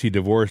I guess he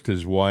divorced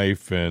his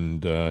wife,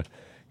 and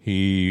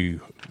he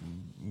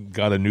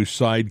got a new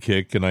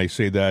sidekick, and I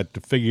say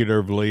that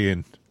figuratively,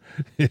 and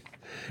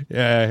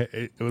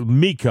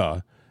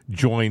Mika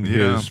joined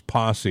his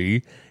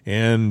posse,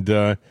 and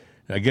I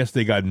guess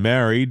they got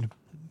married,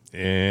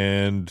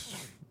 and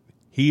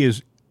he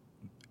is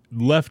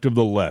left of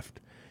the left.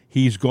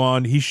 He's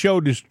gone. He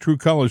showed his true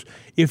colors.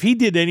 If he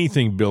did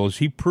anything, Bill, is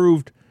he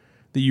proved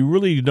that you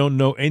really don't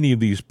know any of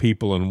these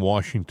people in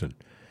Washington.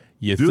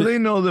 Do they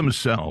know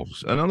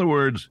themselves? In other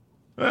words,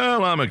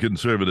 well, I'm a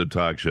conservative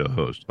talk show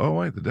host. Oh,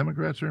 wait, the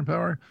Democrats are in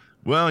power?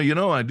 Well,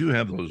 I do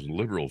have those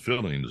liberal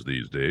feelings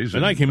these days.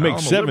 And I can make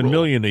 $7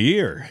 million a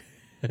year.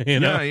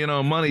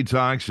 Yeah, money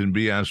talks and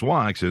BS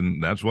walks,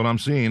 and that's what I'm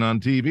seeing on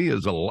TV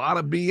is a lot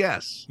of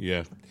BS.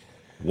 Yeah.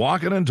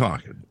 Walking and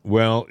talking.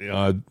 Well,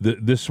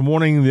 this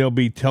morning they'll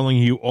be telling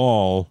you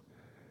all,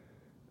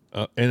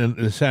 and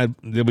it's sad,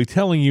 they'll be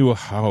telling you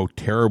how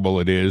terrible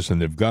it is,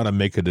 and they've got to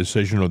make a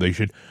decision, or they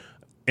should.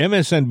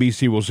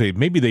 MSNBC will say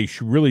maybe they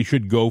really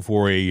should go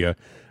for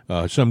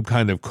some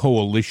kind of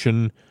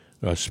coalition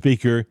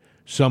speaker,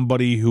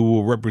 somebody who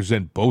will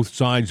represent both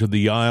sides of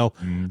the aisle.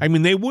 I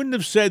mean, they wouldn't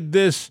have said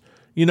this,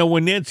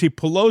 when Nancy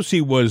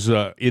Pelosi was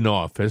in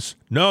office.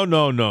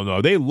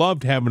 No. They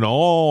loved having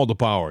all the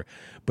power.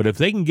 But if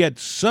they can get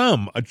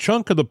a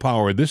chunk of the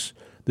power this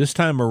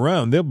time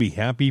around, they'll be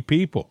happy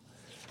people.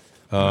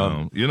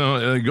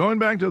 Going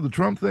back to the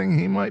Trump thing,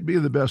 he might be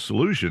the best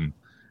solution.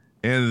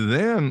 And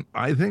then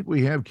I think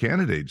we have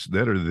candidates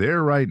that are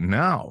there right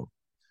now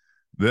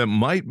that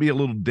might be a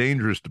little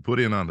dangerous to put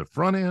in on the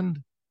front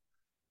end,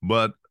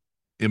 but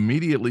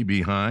immediately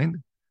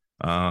behind,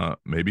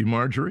 maybe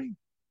Marjorie,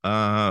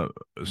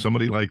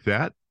 somebody like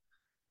that,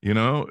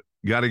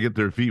 got to get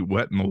their feet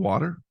wet in the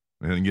water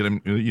and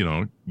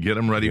get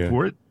them ready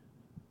for it.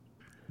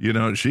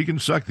 She can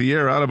suck the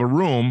air out of a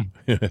room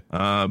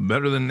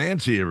better than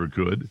Nancy ever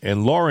could.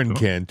 And Lauren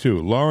can, too.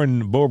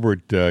 Lauren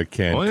Boebert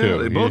can,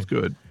 too. They both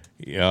could.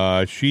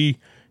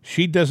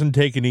 She doesn't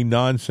take any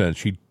nonsense.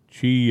 She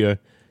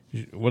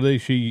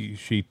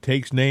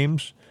takes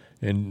names,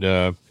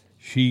 and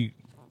she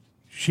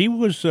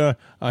was a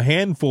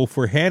handful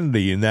for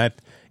Hannity in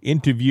that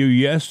interview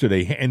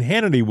yesterday, and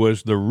Hannity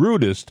was the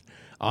rudest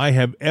I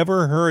have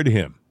ever heard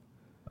him.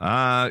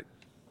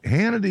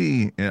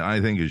 Hannity,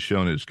 I think, has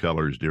shown his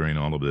colors during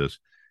all of this,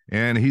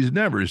 and he's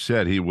never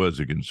said he was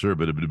a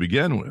conservative to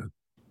begin with.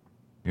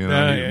 You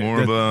know, he's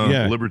more of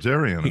a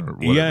libertarian or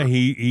whatever. Yeah,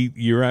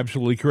 you're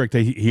absolutely correct.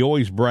 He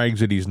always brags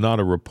that he's not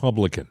a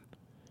Republican.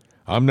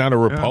 I'm not a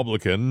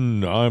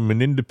Republican. I'm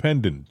an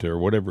independent, or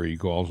whatever he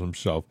calls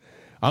himself.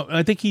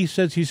 I think he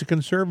says he's a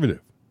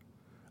conservative.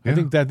 I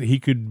think that he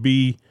could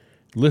be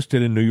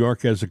listed in New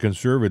York as a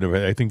conservative.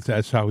 I think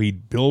that's how he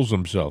bills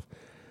himself.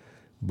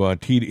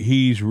 But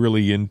he's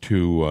really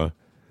into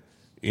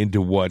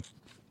what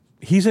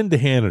he's into.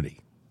 Hannity.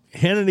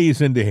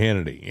 Hannity's into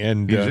Hannity,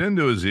 and he's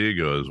into his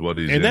ego, is what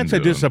he's. And that's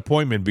into. A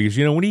disappointment because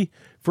when he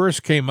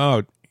first came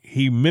out,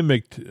 he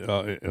mimicked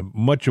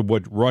much of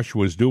what Rush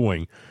was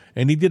doing,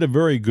 and he did a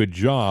very good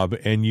job.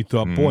 And you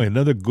thought, boy,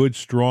 another good,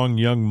 strong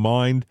young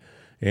mind,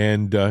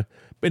 and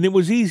it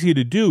was easy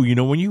to do.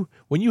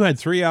 When you had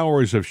 3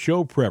 hours of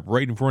show prep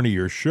right in front of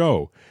your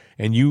show,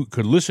 and you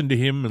could listen to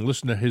him and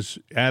listen to his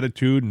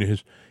attitude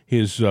and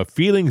his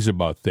feelings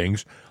about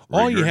things.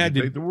 All you had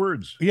to take the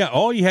words. Yeah,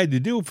 all you had to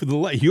do for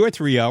your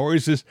 3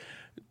 hours is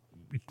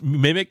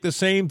mimic the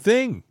same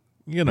thing,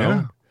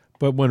 Yeah.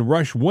 But when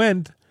Rush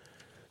went,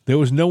 there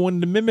was no one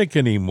to mimic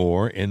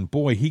anymore. And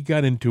boy, he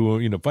got into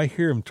if I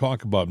hear him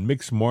talk about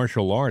mixed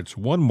martial arts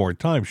one more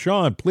time,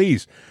 Sean,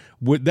 please,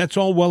 that's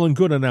all well and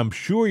good, and I'm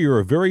sure you're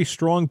a very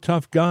strong,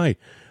 tough guy.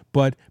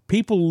 But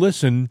people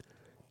listen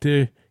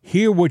to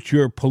hear what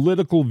your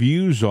political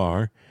views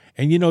are,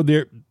 and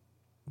they're.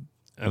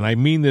 And I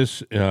mean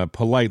this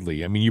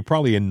politely. I mean, you're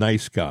probably a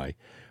nice guy,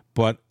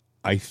 but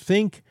I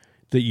think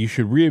that you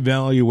should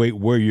reevaluate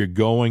where you're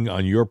going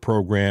on your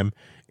program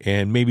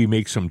and maybe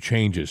make some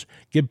changes.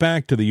 Get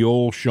back to the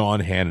old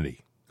Sean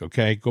Hannity,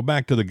 okay? Go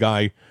back to the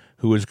guy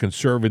who is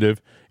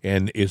conservative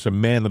and is a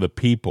man of the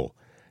people.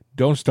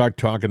 Don't start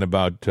talking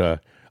about,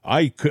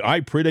 I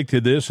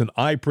predicted this and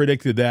I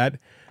predicted that.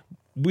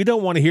 We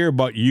don't want to hear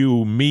about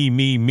you, me.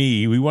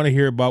 We want to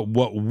hear about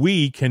what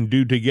we can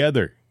do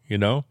together,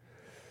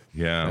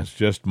 Yeah. That's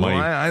just my...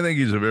 Well, I think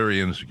he's a very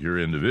insecure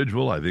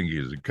individual. I think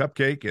he's a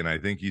cupcake, and I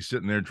think he's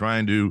sitting there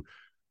trying to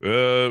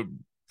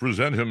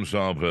present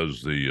himself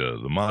as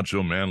the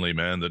macho, manly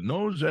man that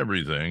knows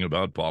everything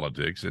about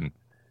politics, and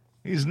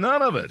he's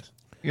none of it.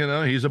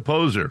 He's a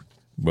poser.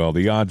 Well,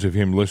 the odds of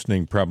him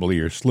listening probably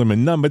are slim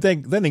and none, but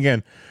then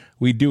again,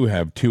 we do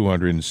have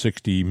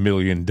 260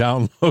 million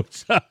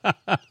downloads.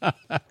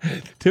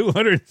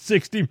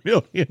 260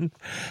 million.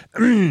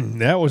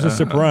 That was a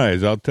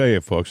surprise, I'll tell you,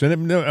 folks.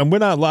 And we're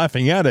not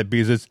laughing at it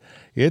because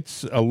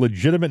it's a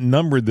legitimate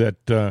number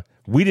that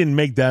we didn't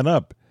make that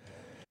up.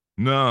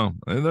 No,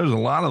 there's a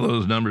lot of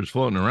those numbers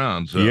floating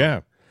around. So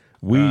yeah,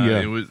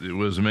 it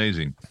was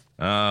amazing.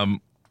 What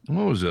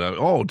was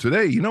it?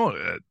 Today,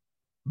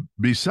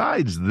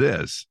 besides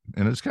this,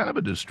 and it's kind of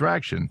a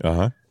distraction.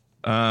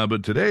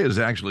 But today is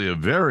actually a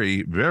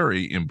very,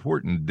 very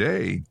important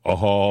day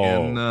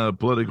in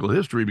political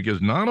history, because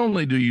not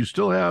only do you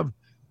still have,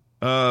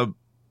 the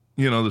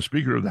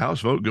Speaker of the House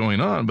vote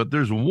going on, but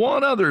there's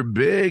one other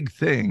big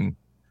thing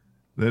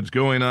that's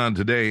going on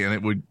today, and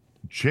it would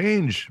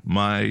change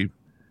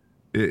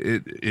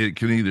it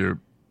can either,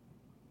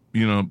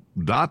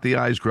 dot the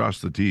I's,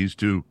 cross the T's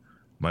to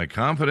my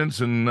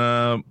confidence in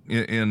our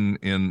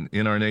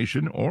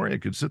nation, or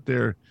it could sit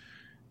there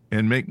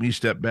and make me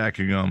step back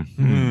and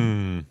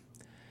go,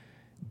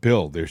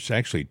 Bill, there's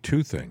actually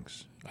two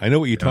things. I know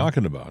what you're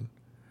talking about,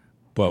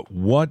 but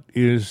what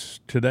is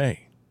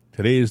today?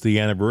 Today is the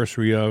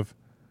anniversary of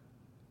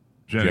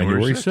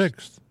January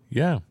 6th.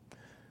 Yeah.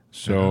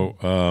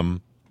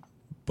 So,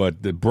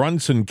 but the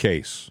Brunson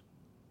case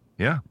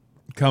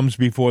comes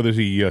before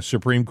the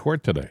Supreme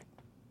Court today.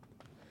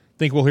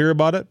 Think we'll hear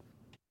about it?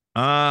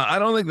 I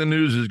don't think the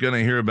news is going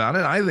to hear about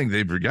it. I think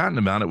they've forgotten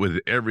about it with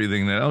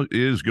everything that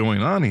is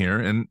going on here.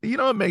 And,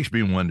 it makes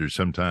me wonder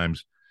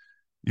sometimes,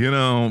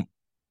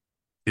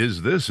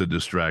 is this a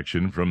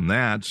distraction from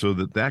that so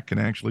that can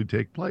actually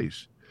take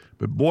place?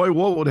 But boy,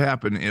 what would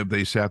happen if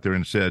they sat there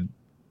and said,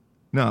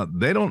 no,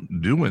 they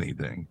don't do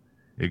anything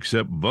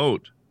except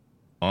vote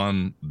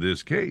on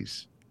this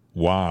case.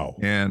 Wow.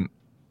 And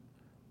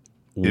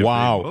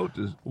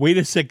wait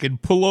a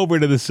second, pull over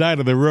to the side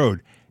of the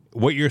road.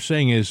 What you're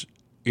saying is,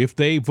 if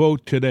they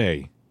vote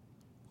today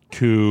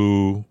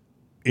in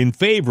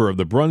favor of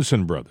the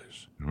Brunson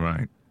brothers,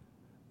 right,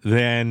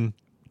 then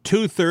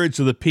 2/3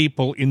 of the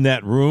people in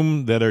that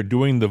room that are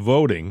doing the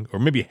voting, or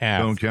maybe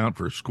half, don't count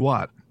for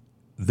squat.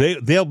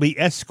 They'll be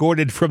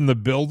escorted from the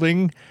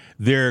building.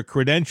 Their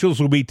credentials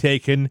will be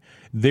taken.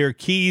 Their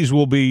keys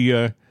will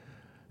be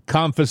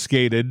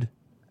confiscated,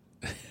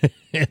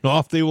 and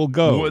off they will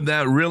go. Would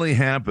that really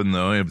happen,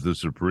 though, if the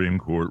Supreme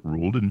Court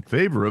ruled in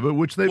favor of it,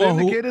 which they've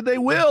indicated they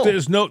will?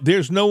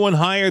 There's no one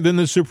higher than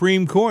the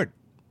Supreme Court.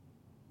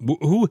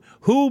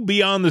 Who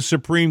beyond the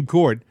Supreme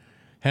Court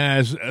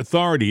has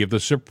authority? If the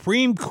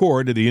Supreme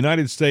Court of the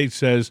United States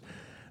says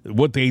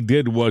what they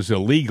did was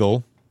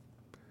illegal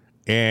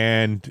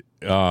and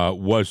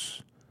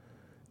was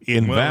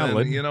invalid.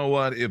 Well, you know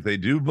what? If they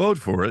do vote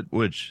for it,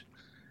 which,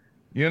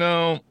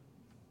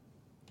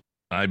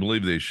 I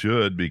believe they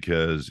should,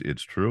 because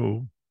it's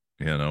true,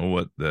 they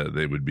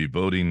would be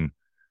voting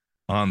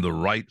on the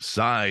right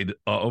side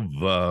of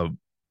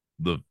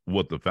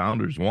what the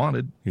founders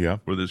wanted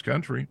for this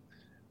country.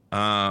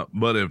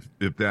 But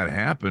if that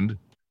happened,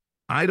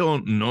 I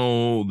don't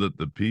know that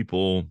the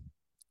people,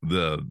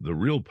 the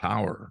real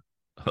power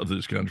of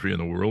this country and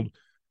the world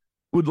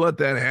would let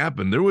that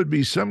happen. There would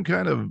be some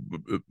kind of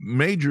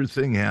major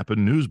thing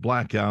happen, news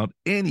blackout,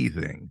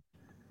 anything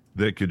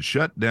that could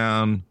shut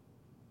down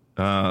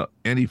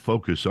any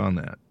focus on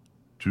that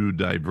to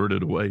divert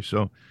it away.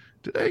 So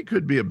today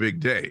could be a big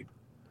day.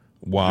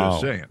 Wow.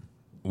 Just saying.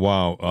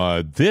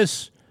 Wow.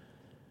 This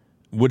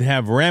would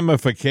have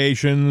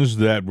ramifications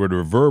that would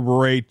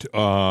reverberate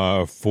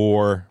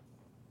for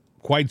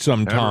quite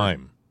some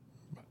time.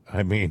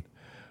 I mean,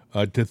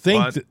 to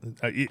think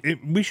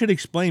we should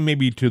explain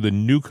maybe to the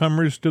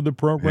newcomers to the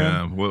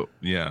program.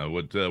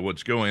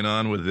 What's going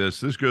on with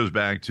this? This goes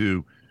back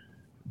to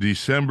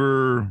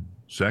December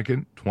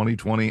 2nd,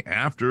 2020,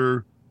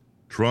 after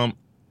Trump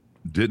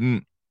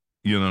didn't,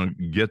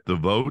 get the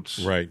votes.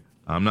 Right.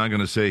 I'm not going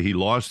to say he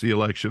lost the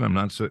election. I'm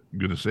not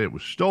going to say it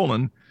was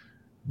stolen.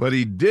 But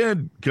he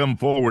did come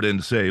forward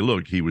and say,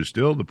 look, he was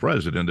still the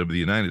president of the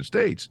United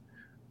States.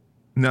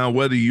 Now,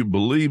 whether you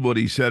believe what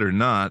he said or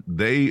not,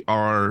 they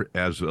are,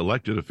 as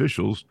elected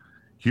officials,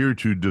 here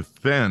to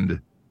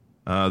defend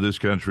this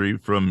country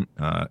from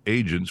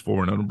agents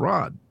foreign and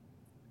abroad.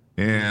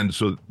 And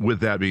so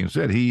with that being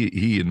said,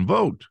 he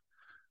invoked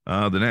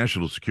the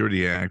National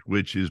Security Act,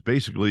 which is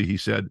basically, he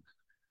said,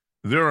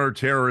 there are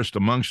terrorists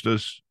amongst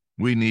us.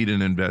 We need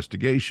an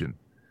investigation.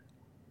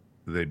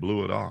 They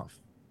blew it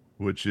off,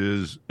 which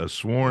is a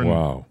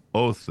sworn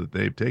oath that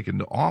they've taken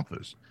to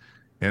office.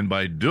 And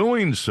by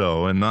doing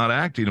so and not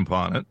acting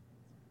upon it,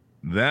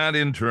 that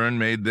in turn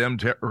made them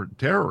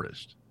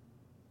terrorists.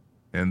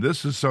 And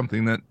this is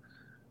something that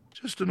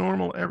just a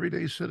normal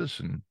everyday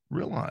citizen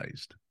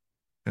realized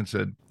and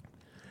said,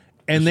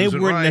 and they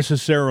weren't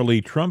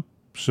necessarily Trump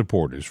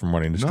supporters, from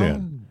what I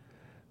understand.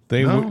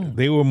 They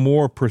were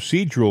more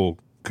procedural,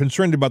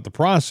 concerned about the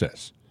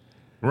process.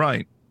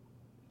 Right.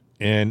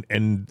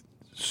 And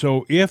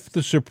so if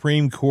the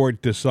Supreme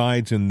Court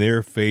decides in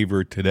their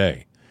favor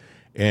today,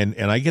 and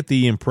I get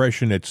the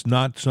impression it's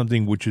not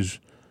something which is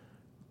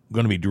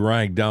going to be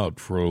dragged out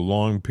for a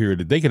long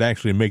period, they could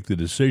actually make the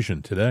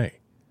decision today.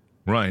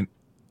 Right.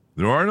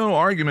 There are no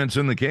arguments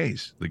in the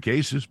case. The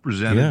case is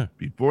presented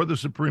before the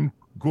Supreme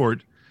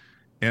Court,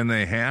 and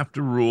they have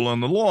to rule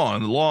on the law.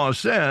 And the law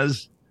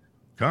says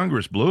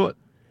Congress blew it.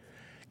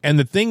 And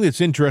the thing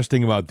that's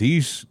interesting about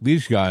these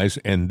guys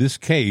and this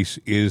case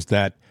is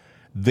that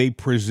they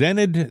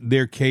presented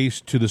their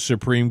case to the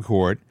Supreme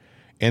Court,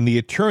 and the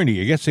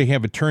attorney, I guess they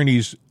have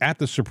attorneys at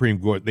the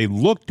Supreme Court, they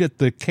looked at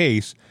the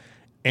case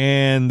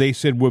and they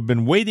said, we've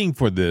been waiting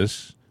for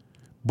this,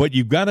 but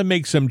you've got to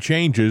make some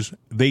changes.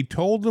 They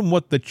told them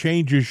what the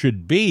changes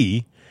should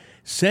be,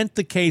 sent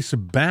the case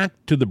back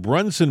to the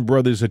Brunson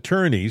brothers'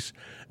 attorneys.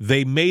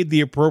 They made the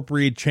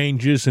appropriate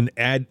changes and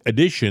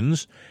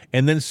additions,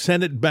 and then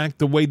sent it back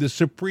the way the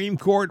Supreme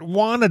Court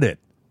wanted it.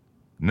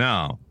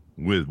 Now,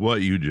 with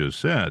what you just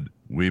said,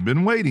 we've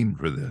been waiting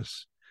for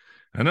this.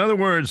 In other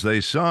words, they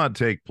saw it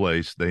take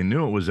place. They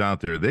knew it was out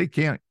there. They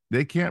can't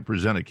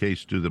present a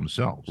case to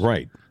themselves.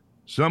 Right.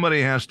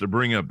 Somebody has to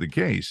bring up the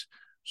case.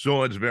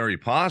 So it's very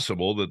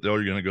possible that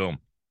they're going to go,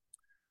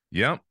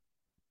 yep,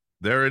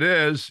 there it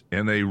is.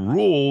 And they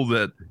rule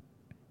that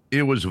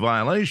it was a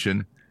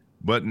violation.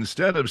 But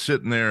instead of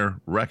sitting there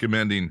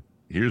recommending,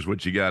 here's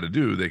what you got to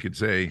do, they could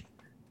say,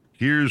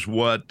 here's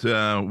what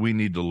we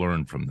need to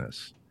learn from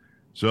this.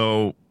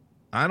 So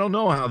I don't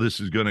know how this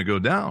is going to go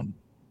down.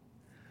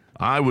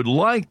 I would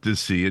like to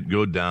see it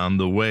go down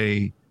the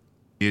way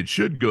it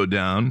should go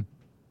down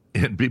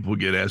and people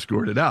get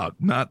escorted out.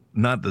 Not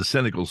the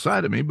cynical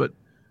side of me, but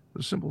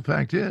the simple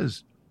fact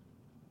is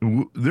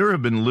there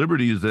have been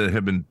liberties that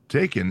have been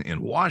taken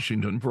in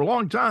Washington for a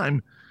long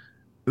time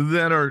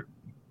that are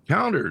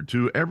counter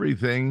to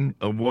everything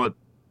of what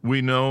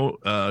we know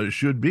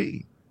should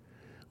be.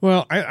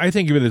 Well, I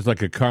think of it as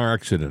like a car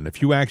accident.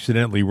 If you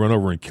accidentally run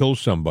over and kill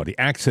somebody,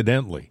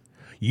 accidentally,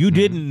 you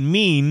didn't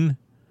mean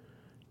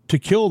to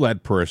kill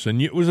that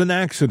person. It was an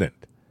accident.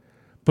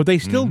 But they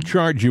still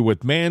charge you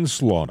with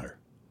manslaughter.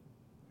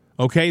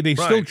 Okay? They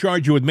still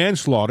charge you with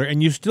manslaughter,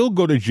 and you still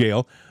go to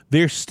jail.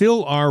 There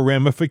still are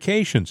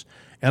ramifications.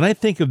 And I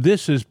think of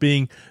this as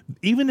being,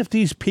 even if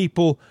these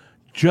people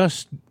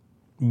just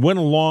went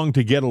along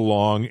to get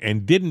along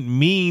and didn't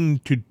mean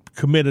to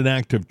commit an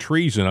act of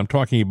treason, I'm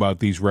talking about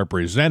these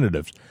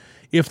representatives,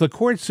 if the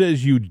court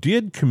says you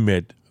did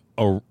commit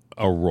a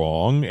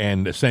wrong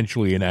and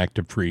essentially an act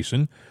of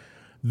treason,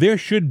 there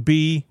should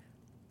be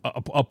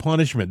a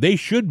punishment. They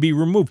should be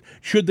removed.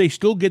 Should they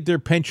still get their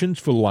pensions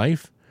for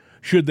life?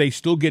 Should they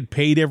still get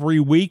paid every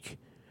week?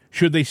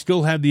 Should they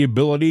still have the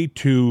ability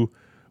to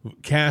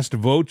cast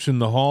votes in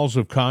the halls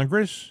of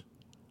Congress?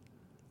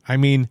 I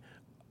mean,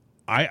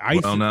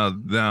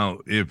 now,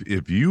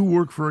 if you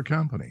work for a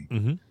company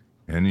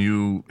and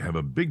you have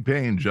a big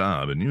paying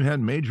job and you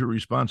had major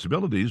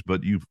responsibilities,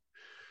 but you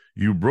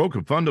broke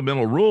a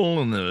fundamental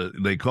rule and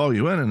they call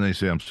you in and they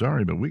say, I'm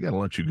sorry, but we got to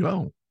let you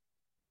go.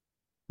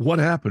 What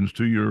happens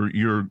to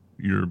your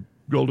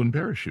golden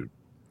parachute?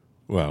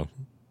 Well,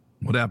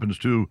 what happens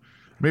to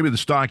maybe the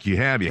stock you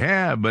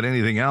have, but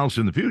anything else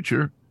in the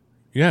future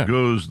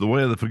goes the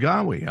way of the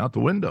Fagawi, out the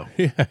window.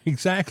 Yeah,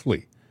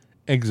 exactly.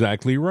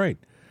 Exactly right.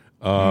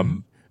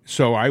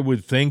 So I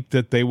would think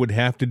that they would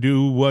have to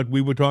do what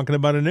we were talking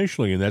about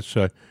initially, and that's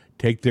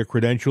take their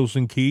credentials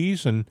and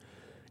keys and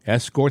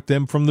escort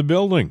them from the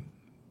building.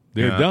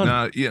 They're done.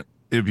 Now,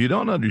 if you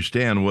don't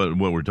understand what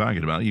we're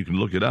talking about, you can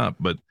look it up.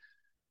 But,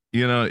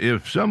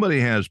 if somebody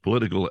has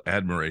political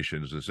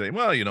admirations and say,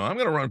 well, I'm going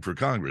to run for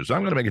Congress,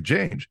 I'm going to make a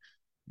change,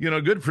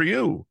 good for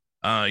you.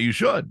 You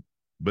should.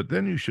 But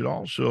then you should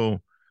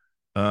also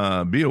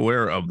be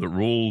aware of the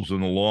rules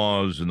and the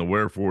laws and the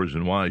wherefores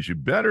and whys. You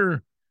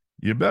better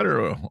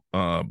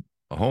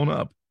hone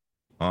up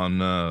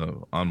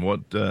on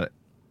what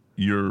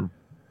your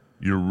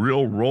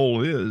real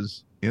role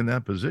is in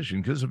that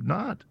position, because if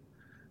not,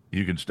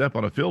 you can step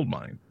on a field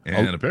mine,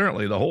 and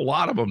apparently the whole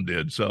lot of them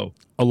did. So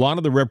a lot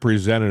of the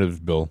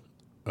representatives, Bill,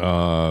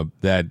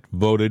 that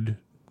voted,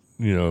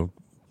 to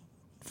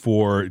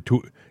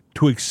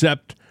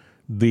accept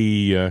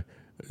the,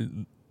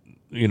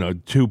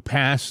 to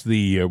pass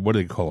the what do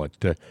they call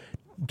it,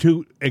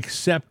 to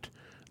accept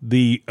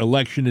the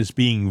election as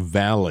being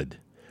valid.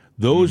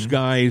 Those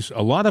guys,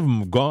 a lot of them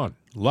have gone.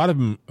 A lot of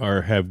them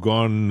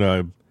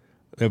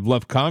have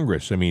left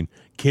Congress. I mean,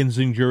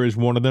 Kinzinger is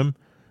one of them.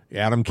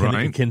 Adam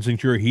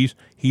Kinzinger,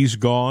 he's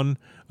gone.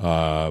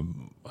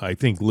 I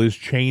think Liz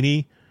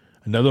Cheney,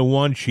 another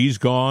one, she's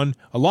gone.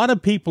 A lot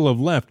of people have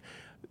left.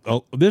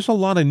 There's a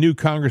lot of new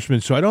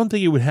congressmen, so I don't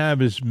think it would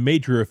have as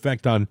major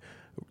effect on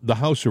the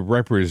House of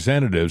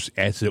Representatives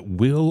as it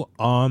will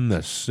on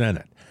the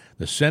Senate.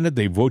 The Senate,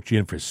 they vote you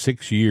in for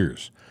 6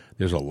 years.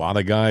 There's a lot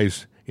of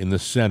guys in the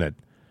Senate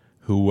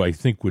who I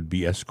think would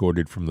be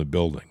escorted from the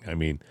building. I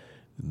mean,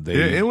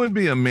 it would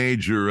be a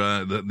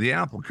major, the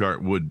apple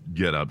cart would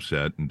get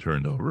upset and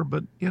turned over,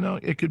 but,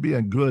 it could be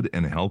a good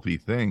and healthy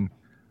thing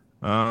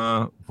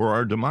for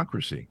our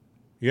democracy.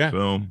 Yeah.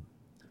 So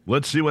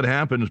let's see what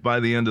happens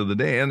by the end of the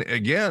day. And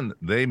again,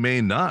 they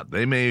may not.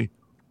 They may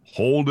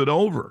hold it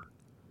over.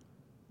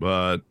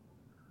 But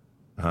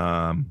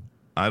I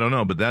don't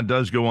know. But that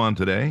does go on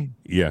today.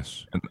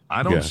 Yes. And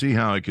I don't see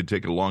how it could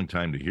take a long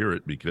time to hear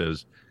it,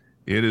 because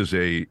it is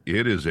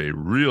a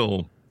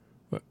real...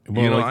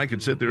 Well, I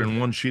could sit there in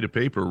one sheet of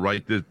paper,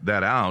 write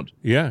that out.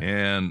 Yeah.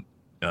 And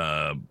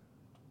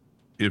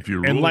if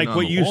you're and like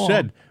what you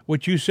said,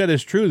 what you said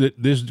is true,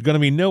 that there's going to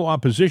be no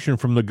opposition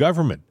from the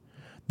government.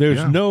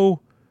 There's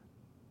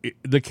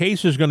the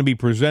case is going to be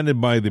presented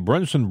by the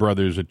Brunson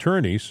brothers'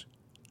 attorneys,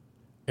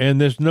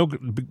 and there's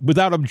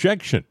without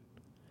objection.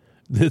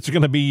 There's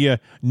going to be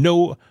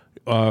no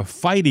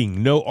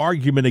fighting, no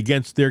argument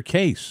against their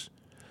case.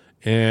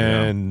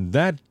 And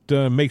that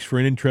makes for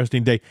an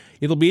interesting day.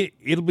 It'll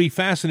be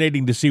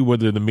fascinating to see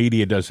whether the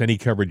media does any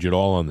coverage at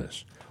all on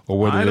this, or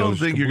whether I don't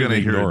think you're going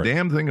to hear a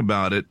damn thing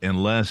about it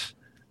unless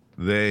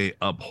they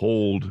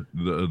uphold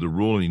the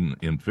ruling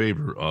in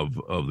favor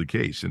of the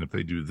case. And if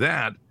they do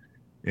that,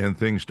 and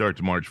things start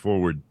to march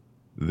forward,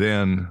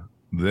 then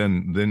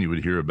you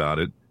would hear about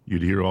it.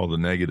 You'd hear all the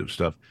negative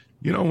stuff.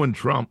 When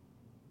Trump,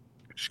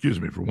 excuse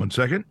me for 1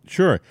 second.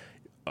 Sure.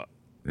 A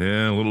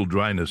little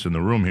dryness in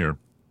the room here.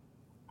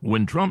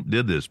 When Trump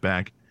did this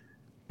back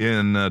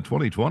in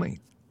 2020,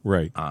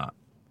 right,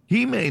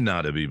 he may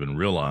not have even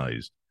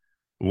realized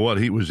what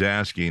he was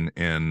asking,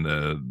 and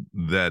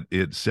that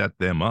it set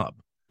them up.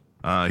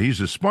 He's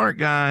a smart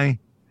guy.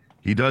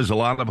 He does a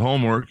lot of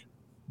homework,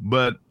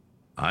 but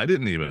I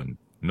didn't even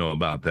know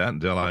about that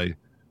until I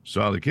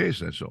saw the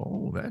case. I said,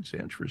 oh, that's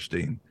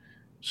interesting.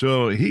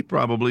 So he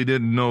probably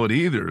didn't know it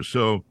either.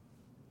 So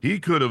he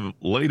could have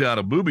laid out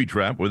a booby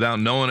trap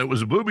without knowing it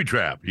was a booby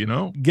trap,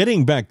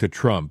 Getting back to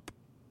Trump,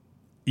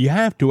 you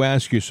have to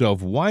ask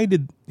yourself, why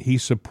did he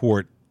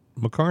support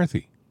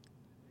McCarthy?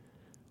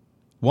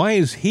 Why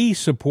is he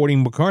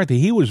supporting McCarthy?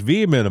 He was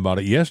vehement about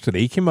it yesterday.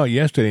 He came out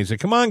yesterday and said,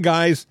 come on,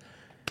 guys,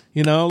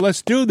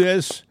 let's do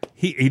this.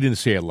 He didn't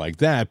say it like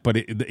that, but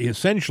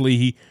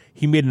essentially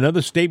he made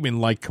another statement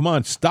like, come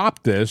on,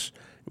 stop this,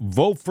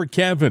 vote for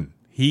Kevin.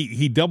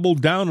 He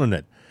doubled down on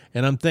it.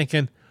 And I'm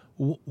thinking,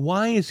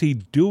 why is he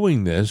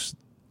doing this?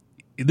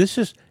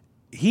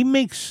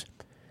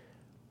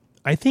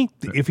 I think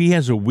if he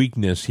has a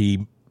weakness,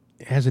 he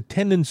has a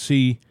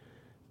tendency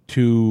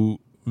to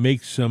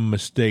make some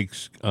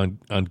mistakes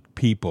on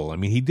people. I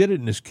mean, he did it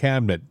in his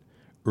cabinet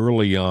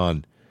early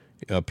on.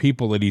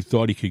 People that he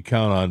thought he could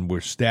count on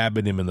were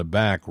stabbing him in the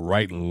back,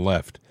 right and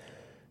left.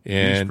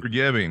 And he's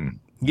forgiving.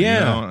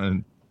 Yeah.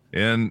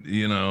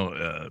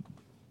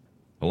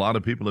 A lot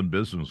of people in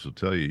business will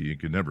tell you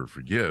can never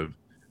forgive.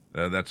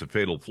 That's a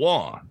fatal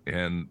flaw,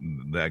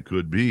 and that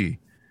could be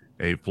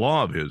a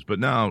flaw of his. But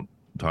now,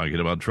 talking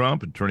about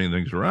Trump and turning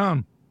things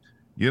around,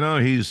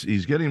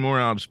 he's getting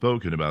more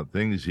outspoken about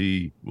things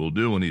he will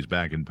do when he's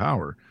back in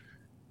power.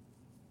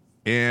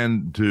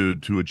 And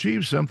to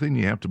achieve something,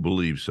 you have to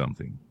believe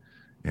something.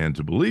 And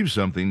to believe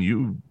something,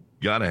 you've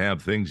got to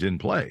have things in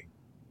play.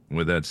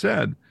 With that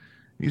said,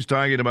 He's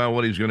talking about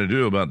what he's going to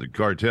do about the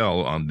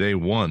cartel on day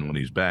one when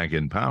he's back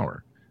in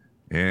power.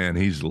 And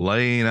he's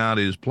laying out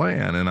his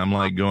plan. And I'm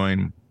like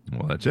going,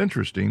 well, that's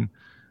interesting,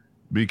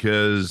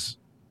 because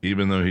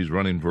even though he's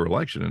running for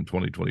election in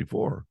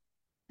 2024,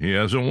 he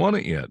hasn't won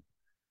it yet.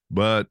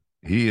 But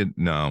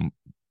now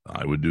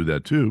I would do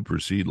that too,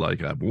 proceed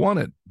like I've won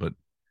it. But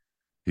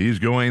he's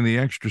going the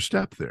extra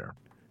step there.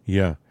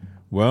 Yeah.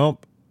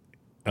 Well,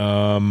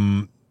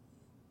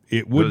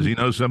 it would. Does he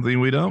know something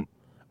we don't?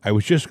 I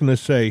was just going to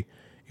say,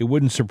 it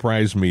wouldn't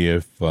surprise me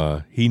if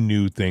he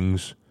knew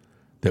things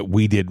that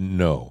we didn't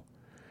know.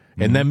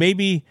 And then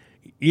maybe,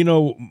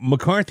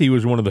 McCarthy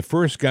was one of the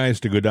first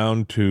guys to go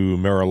down to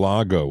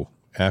Mar-a-Lago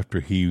after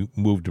he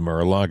moved to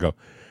Mar-a-Lago.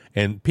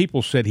 And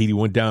people said he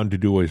went down to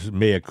do his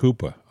mea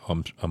culpa.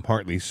 I'm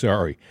heartily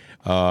sorry.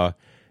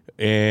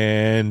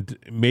 And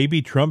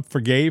maybe Trump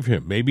forgave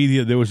him.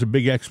 Maybe there was a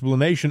big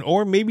explanation.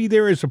 Or maybe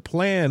there is a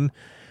plan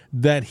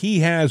that he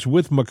has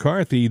with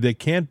McCarthy that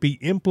can't be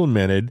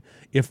implemented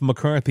if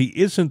McCarthy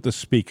isn't the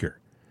speaker.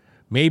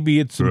 Maybe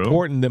it's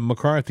important that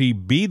McCarthy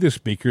be the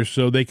speaker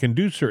so they can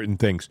do certain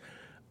things.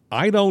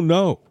 I don't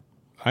know.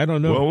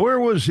 Well, where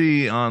was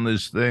he on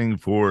this thing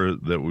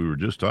that we were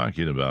just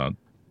talking about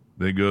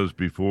that goes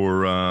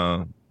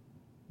before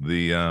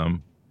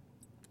the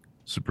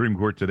Supreme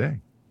Court today?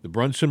 The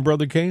Brunson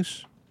brother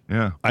case?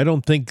 Yeah. I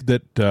don't think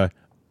that,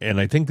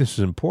 and I think this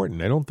is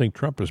important, I don't think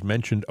Trump has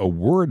mentioned a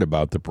word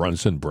about the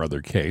Brunson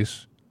brother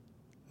case.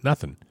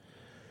 Nothing.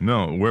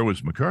 No, where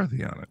was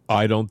McCarthy on it?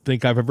 I don't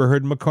think I've ever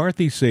heard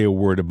McCarthy say a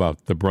word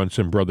about the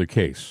Brunson brother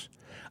case.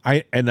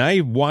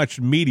 I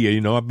watched media,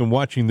 I've been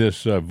watching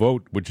this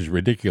vote, which is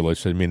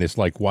ridiculous. I mean, it's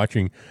like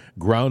watching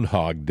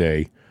Groundhog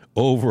Day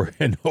over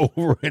and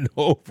over and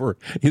over.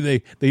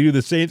 They do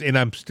the same, and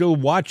I'm still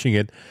watching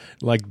it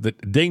like the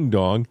ding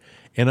dong,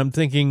 and I'm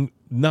thinking,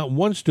 not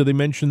once do they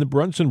mention the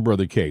Brunson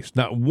brother case.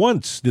 Not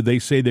once did they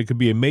say there could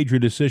be a major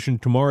decision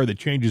tomorrow that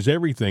changes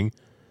everything,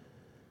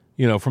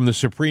 from the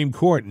Supreme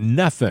Court.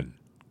 Nothing.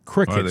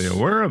 Crickets. Are they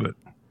aware of it?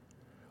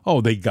 Oh,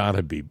 they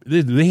gotta be.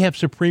 They have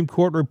Supreme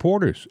Court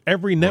reporters.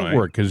 Every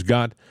network has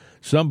got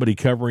somebody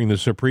covering the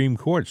Supreme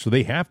Court, so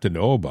they have to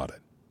know about it.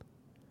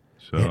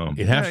 So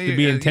it has to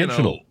be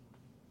intentional.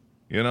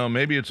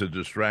 Maybe it's a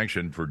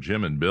distraction for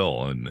Jim and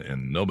Bill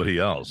and nobody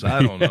else.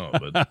 I don't know,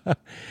 but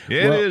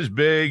it is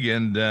big,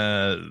 and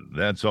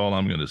that's all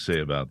I'm going to say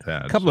about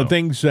that. A couple of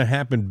things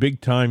happened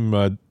big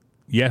time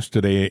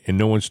yesterday, and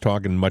no one's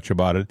talking much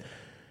about it.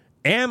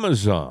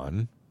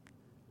 Amazon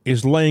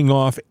is laying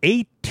off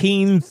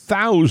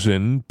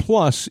 18,000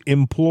 plus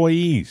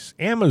employees.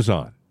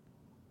 Amazon.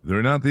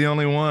 They're not the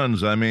only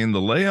ones. I mean,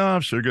 the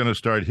layoffs are going to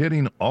start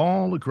hitting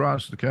all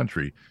across the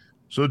country.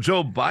 So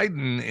Joe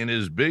Biden, in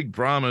his big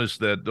promise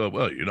that,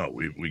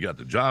 we got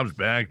the jobs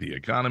back, the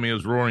economy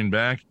is roaring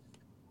back.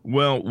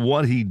 Well,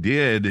 what he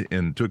did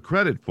and took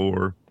credit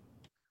for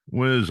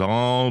was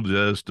all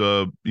just,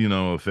 a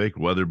fake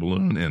weather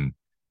balloon.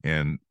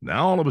 And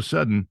now all of a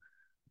sudden,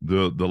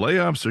 the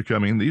layoffs are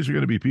coming. These are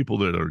going to be people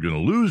that are going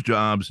to lose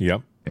jobs.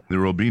 Yep.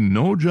 There will be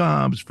no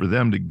jobs for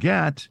them to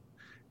get.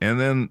 And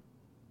then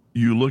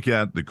you look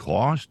at the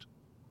cost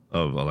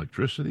of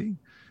electricity.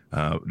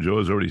 Joe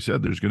has already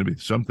said there's going to be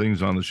some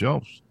things on the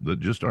shelves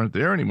that just aren't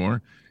there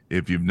anymore.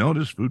 If you've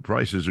noticed, food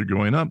prices are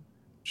going up.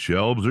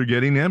 Shelves are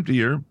getting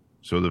emptier.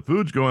 So the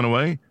food's going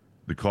away.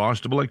 The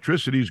cost of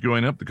electricity is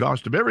going up. The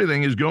cost of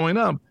everything is going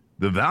up.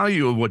 The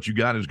value of what you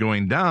got is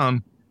going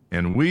down.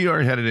 And we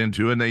are headed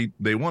into, and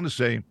they want to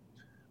say,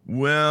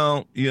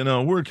 well,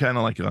 we're kind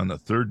of like on the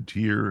third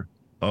tier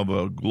of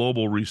a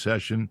global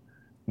recession.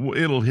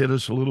 It'll hit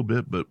us a little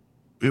bit, but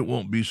it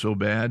won't be so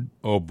bad.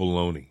 Oh,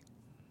 baloney.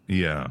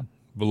 Yeah.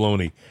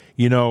 Baloney.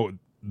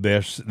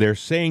 They're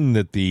saying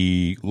that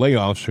the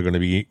layoffs are going to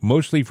be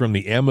mostly from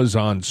the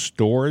Amazon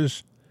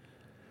stores.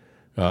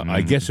 I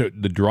guess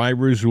the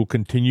drivers will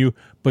continue.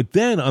 But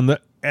then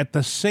at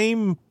the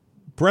same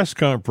press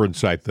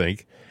conference, I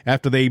think,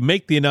 after they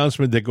make the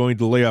announcement they're going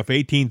to lay off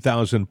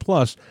 18,000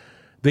 plus,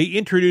 they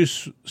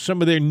introduce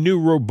some of their new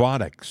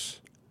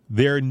robotics.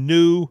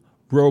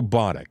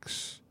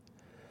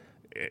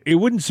 It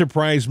wouldn't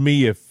surprise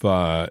me if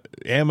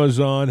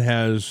Amazon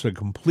has a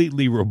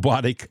completely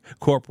robotic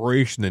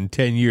corporation in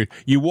 10 years.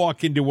 You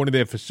walk into one of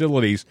their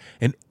facilities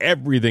and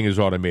everything is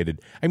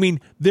automated. I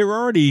mean, they're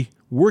already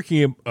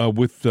working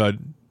with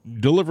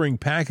delivering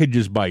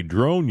packages by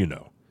drone,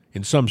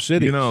 in some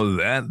cities.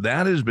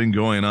 That has been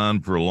going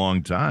on for a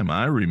long time.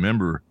 I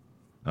remember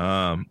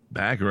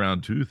back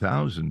around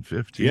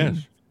 2015.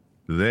 Yes.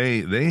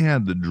 They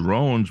had the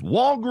drones.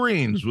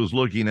 Walgreens was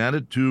looking at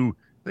it I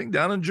think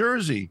down in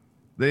Jersey.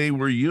 They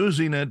were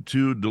using it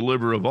to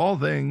deliver, of all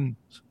things,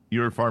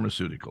 your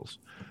pharmaceuticals.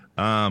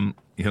 And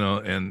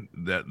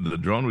that the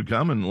drone would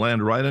come and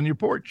land right on your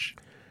porch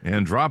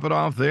and drop it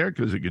off there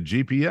because it could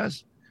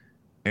GPS,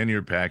 and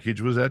your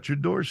package was at your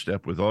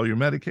doorstep with all your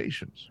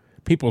medications.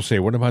 People say,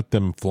 what about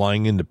them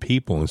flying into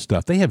people and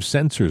stuff? They have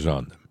sensors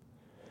on them.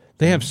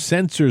 They have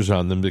sensors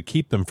on them to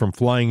keep them from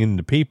flying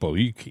into people.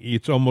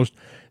 It's almost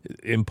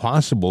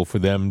impossible for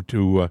them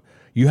to.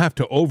 You have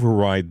to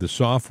override the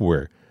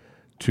software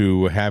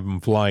to have them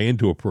fly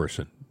into a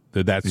person.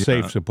 That's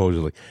safe,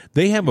 supposedly.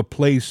 They have a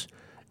place,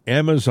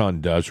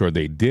 Amazon does, or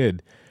they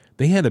did.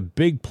 They had a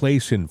big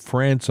place in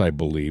France, I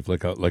believe,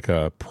 like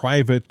a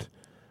private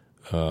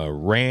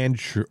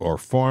ranch or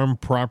farm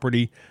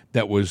property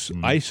that was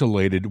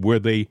isolated, where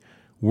they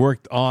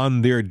worked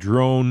on their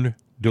drone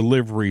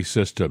delivery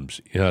systems.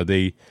 So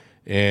they've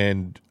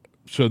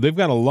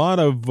got a lot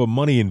of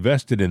money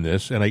invested in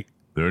this, and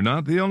they're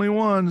not the only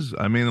ones.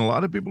 I mean, a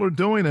lot of people are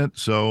doing it.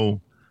 So,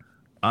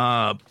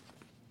 I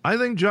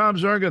think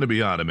jobs are going to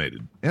be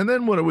automated. And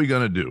then what are we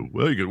going to do?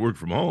 Well, you could work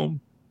from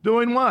home.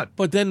 Doing what?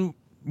 But then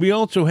we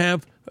also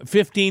have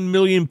 15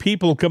 million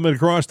people coming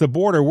across the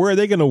border. Where are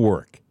they going to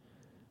work?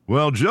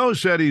 Well, Joe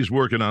said he's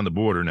working on the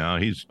border now.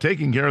 He's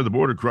taking care of the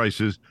border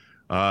crisis.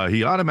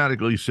 He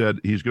automatically said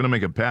he's going to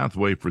make a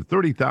pathway for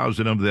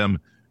 30,000 of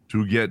them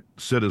to get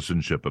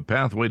citizenship, a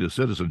pathway to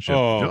citizenship.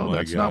 Oh, Joe,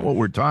 that's not what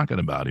we're talking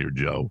about here,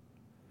 Joe.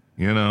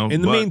 In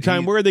the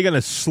meantime, where are they going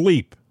to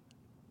sleep?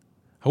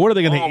 What are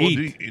they going to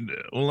eat?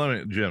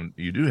 Jim,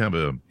 you do have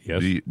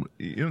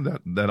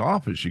that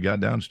office you got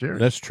downstairs.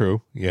 That's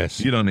true.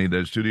 Yes. You don't need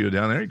that studio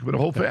down there. You can put a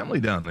whole family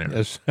down there.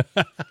 Yes.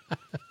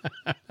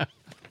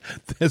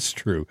 That's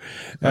true.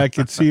 I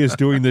could see us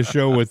doing the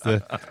show with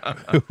the.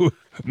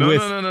 No.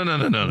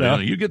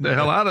 You get the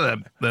hell out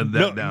of that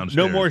downstairs.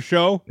 No more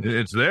show?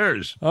 It's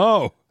theirs.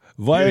 Oh,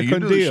 via you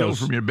do the show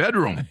from your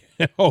bedroom.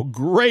 Oh,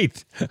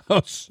 great.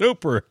 Oh,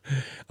 super.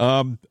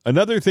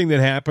 Another thing that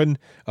happened,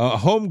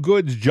 home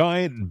goods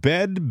giant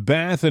Bed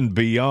Bath &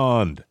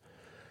 Beyond.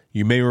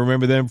 You may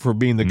remember them for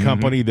being the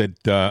company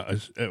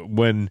that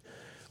when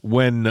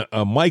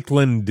Mike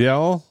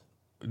Lindell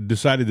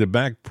decided to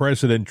back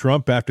President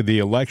Trump after the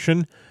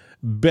election,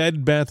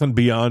 Bed Bath &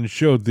 Beyond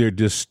showed their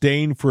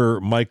disdain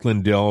for Mike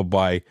Lindell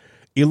by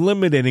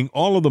eliminating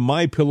all of the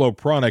MyPillow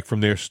product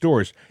from their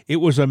stores. It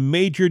was a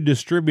major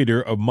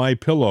distributor of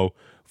MyPillow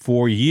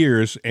for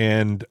years,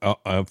 and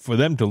for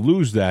them to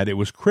lose that, it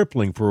was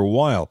crippling for a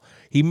while.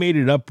 He made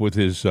it up with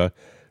his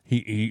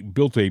he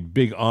built a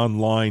big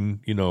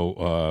online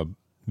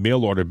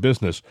mail order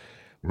business.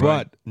 Right.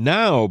 But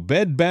now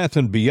Bed Bath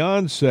 &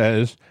 Beyond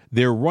says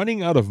they're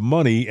running out of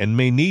money and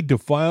may need to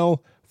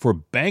file for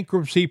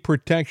bankruptcy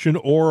protection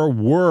or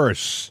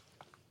worse.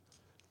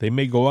 They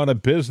may go out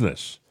of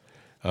business.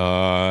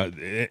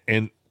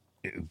 And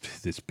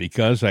it's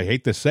because, I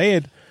hate to say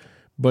it,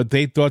 but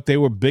they thought they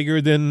were bigger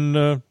than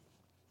I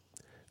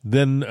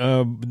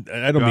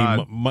don't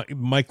mean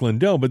Mike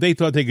Lindell, but they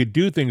thought they could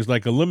do things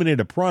like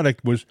eliminate a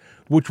product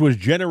which was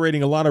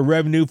generating a lot of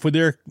revenue for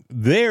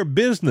their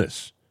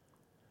business.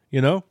 You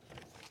know?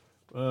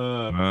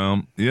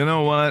 You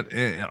know what?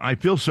 I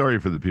feel sorry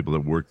for the people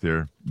that work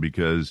there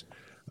because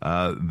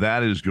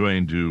that is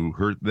going to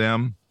hurt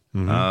them.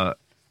 And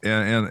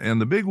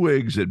the big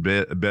wigs at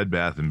Bed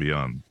Bath &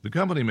 Beyond, the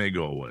company may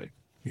go away.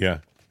 Yeah.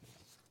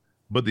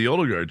 But the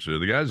oligarchs,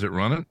 the guys that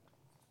run it,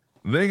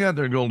 they got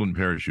their golden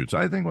parachutes.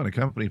 I think when a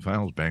company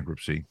files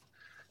bankruptcy,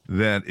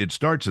 that it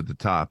starts at the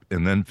top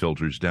and then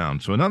filters down.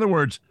 So in other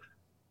words,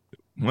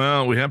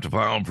 well, we have to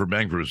file for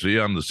bankruptcy.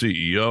 I'm the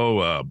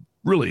CEO.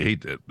 Really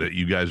hate that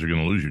you guys are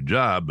going to lose your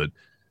job, but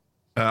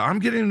I'm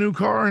getting a new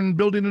car and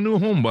building a new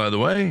home, by the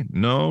way.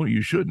 No,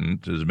 you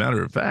shouldn't. As a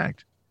matter of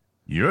fact,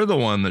 you're the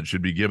one that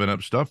should be giving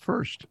up stuff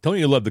first. Don't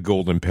you love the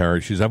golden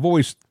parachutes? I've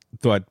always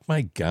thought,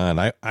 my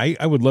God,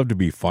 I would love to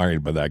be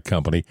fired by that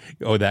company,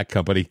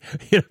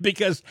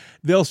 because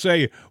they'll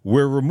say,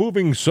 we're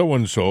removing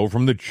so-and-so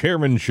from the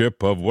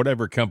chairmanship of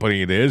whatever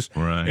company it is,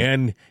 right,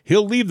 and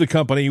he'll leave the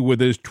company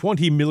with his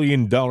 $20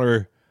 million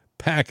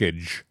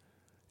package.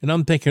 And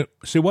I'm thinking,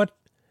 see what?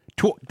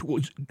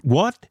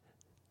 What?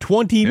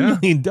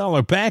 $20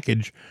 million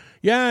package?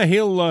 Yeah,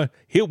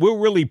 we'll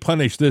really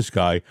punish this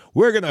guy.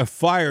 We're going to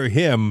fire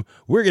him.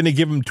 We're going to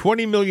give him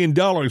 $20 million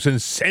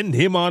and send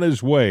him on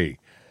his way.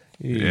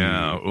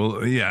 Yeah,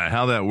 well, yeah,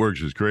 how that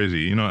works is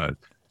crazy.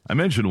 I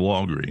mentioned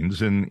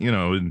Walgreens,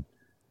 and,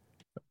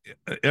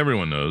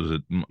 everyone knows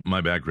that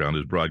my background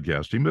is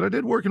broadcasting, but I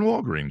did work in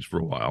Walgreens for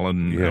a while,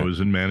 and I was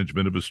in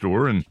management of a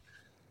store, and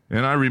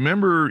I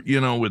remember,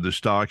 with the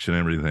stocks and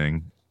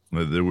everything,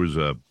 there was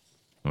a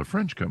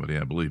French company,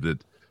 I believe,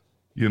 that,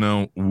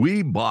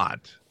 we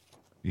bought,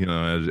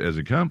 as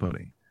a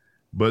company.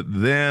 But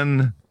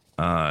then,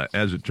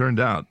 as it turned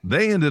out,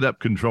 they ended up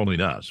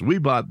controlling us. We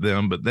bought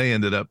them, but they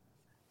ended up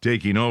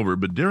taking over.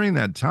 But during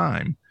that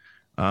time,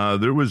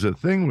 there was a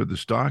thing with the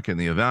stock and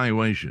the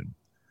evaluation.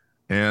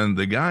 And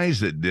the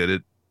guys that did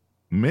it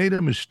made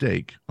a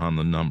mistake on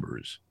the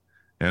numbers.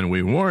 And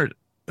we weren't,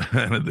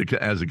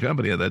 as a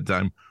company at that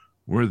time,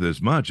 worth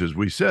as much as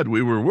we said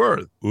we were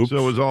worth. Oops. So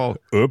it was all,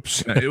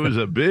 it was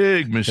a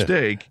big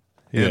mistake.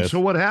 Yes. And so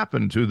what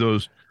happened to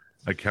those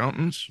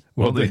accountants?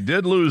 Well, they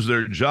did lose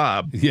their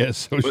job.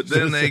 Yes. But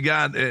then they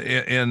got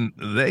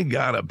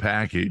a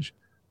package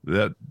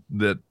that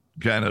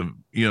kind of,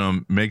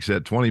 makes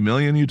that 20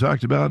 million you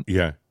talked about.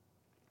 Yeah.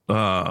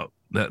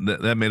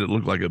 that made it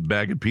look like a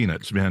bag of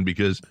peanuts, man,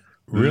 because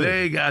Really?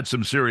 they got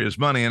some serious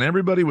money, and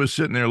everybody was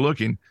sitting there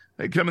looking.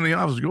 They come in the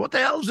office and go, "What the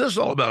hell is this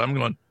all about?" I'm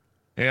going,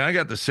 "Hey, I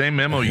got the same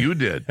memo you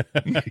did."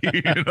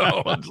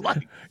 It's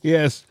like,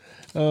 Yes.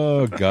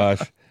 Oh,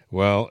 gosh.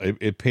 Well,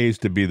 it pays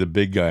to be the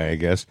big guy, I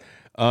guess.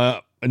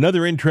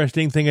 Another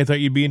interesting thing I thought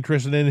you'd be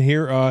interested in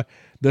here,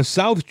 the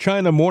South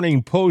China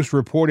Morning Post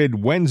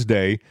reported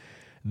Wednesday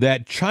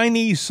that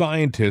Chinese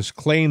scientists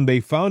claim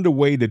they found a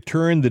way to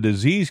turn the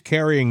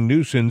disease-carrying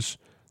nuisance,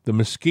 the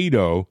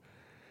mosquito,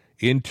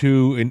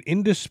 into an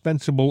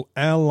indispensable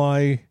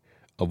ally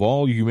of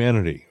all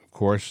humanity. Of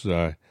course,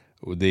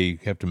 they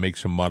have to make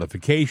some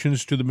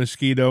modifications to the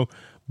mosquito,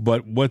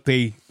 but what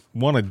they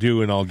want to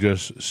do, and I'll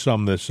just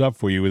sum this up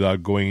for you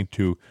without going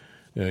into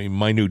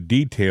minute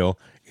detail,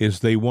 is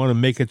they want to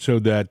make it so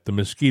that the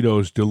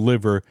mosquitoes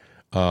deliver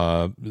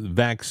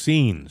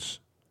vaccines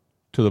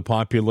to the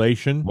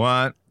population.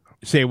 what?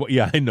 Say what?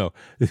 Yeah, I know.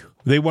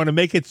 They want to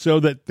make it so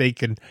that they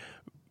can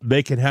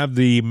have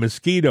the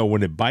mosquito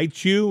when it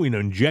bites you,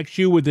 injects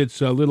you with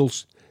its little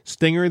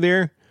stinger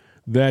there,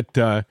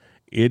 that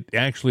it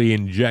actually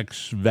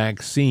injects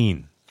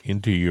vaccine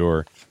into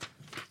your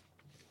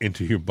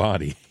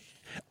body.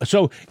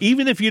 So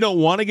even if you don't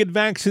want to get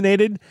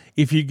vaccinated,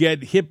 if you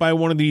get hit by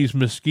one of these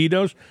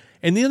mosquitoes,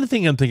 and the other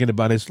thing I'm thinking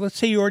about is, let's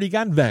say you already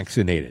got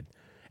vaccinated,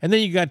 and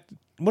then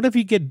what if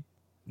you get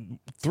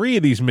 3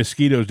 of these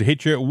mosquitoes to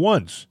hit you at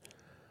once?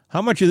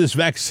 How much of this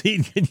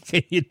vaccine can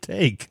you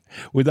take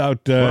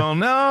without... Well,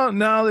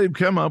 now they've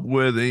come up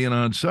with,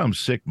 some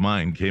sick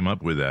mind came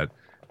up with that.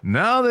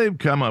 Now they've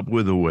come up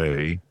with a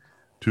way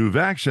to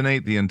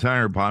vaccinate the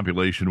entire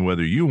population,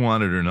 whether you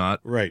want it or not,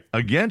 right,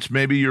 against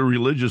maybe your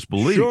religious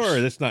beliefs. Sure,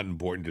 that's not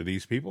important to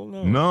these people.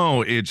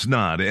 No, it's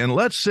not. And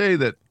let's say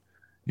that,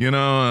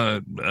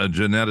 a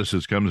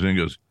geneticist comes in and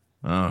goes,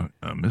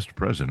 Mr.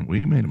 President,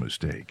 we made a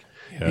mistake.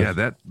 Yes.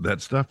 Yeah,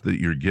 that stuff that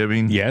you're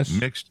giving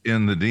mixed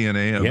in the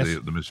DNA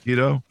of the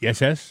mosquito.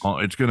 Yes.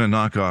 It's going to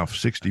knock off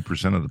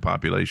 60% of the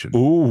population.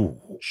 Ooh,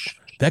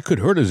 that could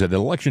hurt us at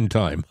election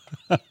time.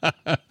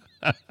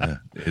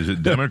 Is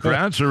it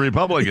Democrats or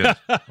Republicans?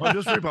 Well,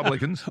 just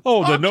Republicans.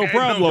 Oh, then okay, no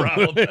problem.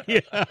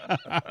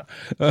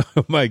 Oh,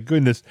 my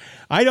goodness.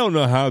 I don't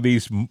know how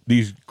these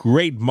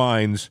great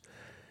minds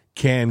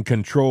can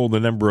control the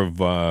number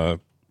of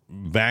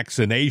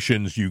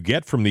vaccinations you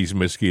get from these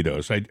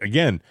mosquitoes.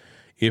 Again,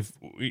 if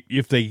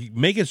they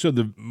make it so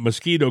the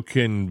mosquito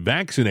can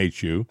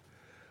vaccinate you,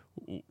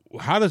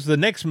 how does the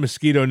next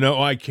mosquito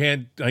know, I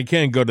can't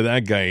go to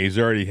that guy, he's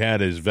already had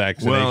his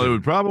vaccination? Well, it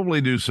would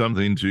probably do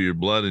something to your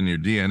blood and your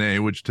DNA,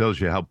 which tells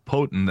you how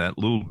potent that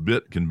little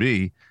bit can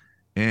be.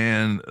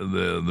 And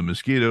the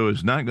mosquito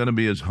is not going to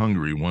be as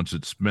hungry once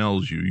it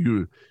smells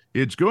you.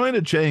 It's going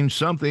to change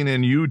something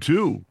in you,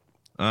 too.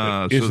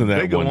 Isn't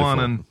that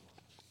wonderful?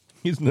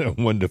 Isn't that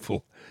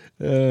wonderful?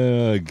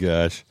 Oh,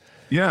 gosh.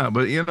 Yeah,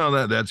 but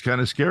that's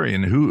kind of scary.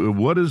 And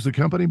what is the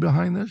company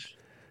behind this?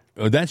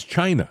 Oh, that's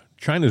China.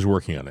 China's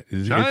working on it.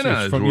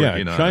 China's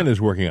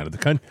working on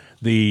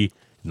it.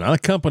 Not a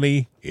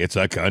company, it's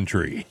a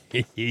country.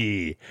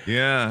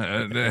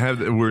 Yeah, have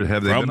they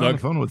been on the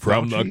phone with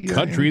from Fauci the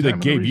country that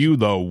gave you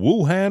the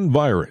Wuhan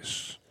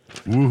virus?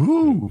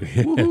 Woohoo!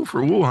 Woohoo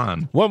for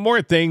Wuhan. One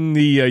more thing,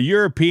 the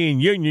European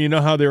Union, you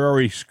know how they're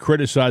always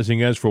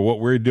criticizing us for what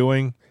we're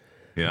doing?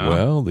 Yeah.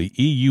 Well, the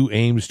EU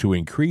aims to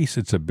increase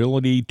its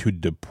ability to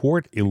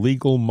deport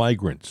illegal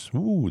migrants.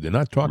 Ooh, they're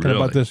not talking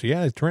about this.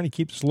 Yeah, they're trying to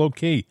keep this low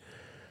key.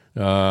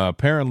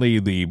 Apparently,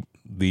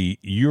 the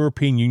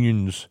European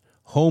Union's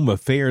Home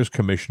Affairs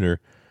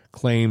Commissioner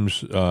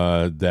claims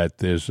that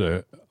there's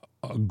a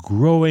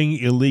growing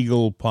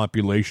illegal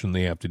population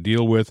they have to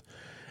deal with,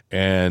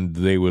 and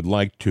they would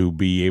like to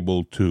be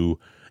able to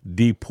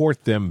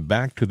deport them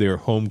back to their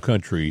home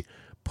country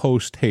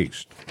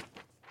post-haste.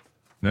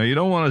 Now, you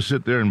don't want to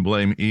sit there and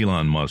blame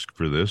Elon Musk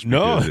for this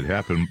because it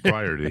happened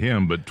prior to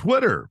him, but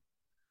Twitter.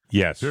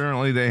 Yes.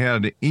 Apparently, they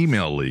had an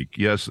email leak.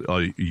 Yes,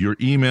 your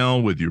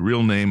email with your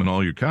real name and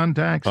all your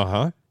contacts.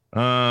 Uh-huh.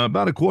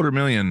 About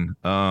 250,000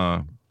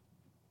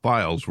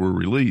 files were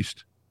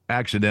released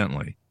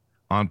accidentally,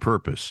 on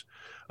purpose,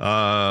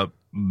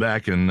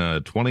 back in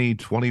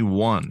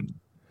 2021.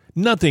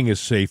 Nothing is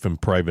safe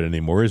and private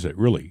anymore, is it,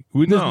 really?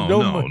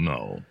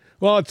 No.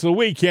 Well, it's the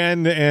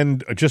weekend,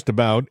 and just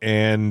about,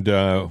 and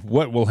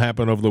what will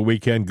happen over the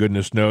weekend,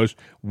 goodness knows.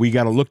 We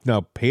got to look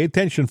now. Pay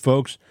attention,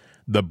 folks.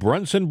 The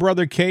Brunson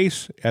brother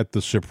case at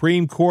the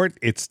Supreme Court,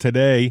 it's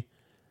today.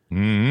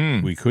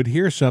 Mm-hmm. We could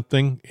hear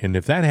something, and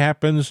if that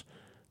happens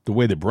the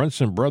way the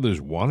Brunson brothers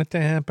want it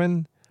to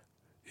happen,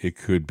 it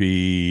could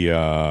be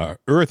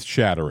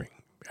earth-shattering.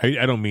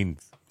 I don't mean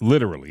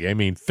literally. I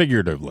mean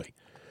figuratively.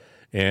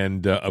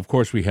 And, of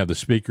course, we have the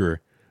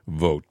Speaker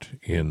vote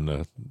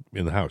in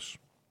the House.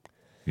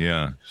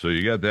 Yeah, so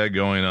you got that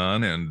going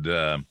on, and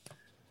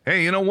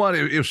hey, you know what?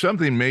 If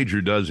something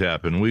major does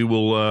happen, we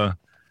will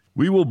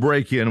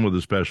break in with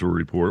a special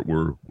report.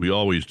 We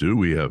always do.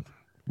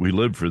 We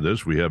live for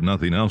this. We have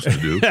nothing else to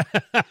do.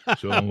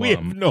 So we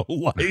have no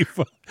life.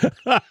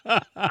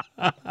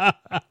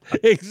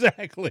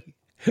 Exactly.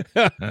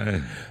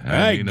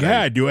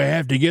 God, do I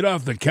have to get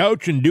off the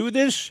couch and do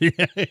this?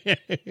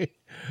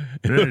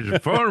 The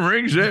phone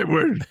rings.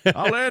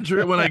 I'll answer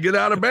it when I get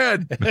out of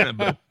bed.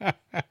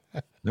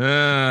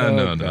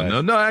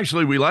 No.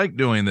 Actually, we like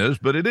doing this,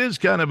 but it is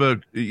kind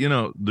of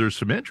there's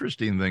some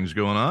interesting things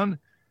going on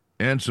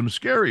and some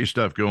scary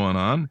stuff going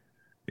on,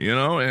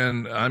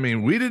 and I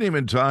mean, we didn't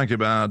even talk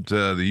about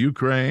the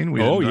Ukraine. We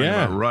didn't talk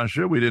about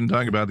Russia. We didn't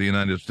talk about the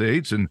United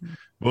States, and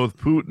both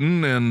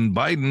Putin and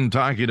Biden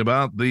talking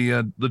about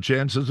the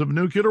chances of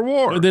nuclear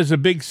war. Well, there's a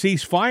big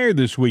ceasefire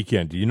this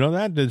weekend. Do you know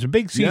that? There's a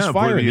big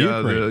ceasefire in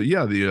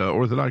Ukraine. The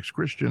Orthodox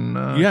Christian.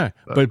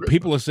 But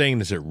people are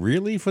saying, is it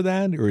really for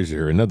that, or is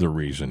there another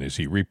reason? Is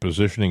he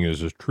repositioning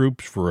his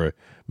troops for a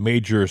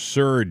major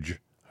surge?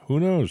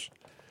 Who knows?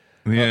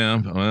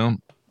 Yeah, well,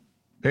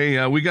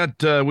 hey, we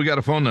got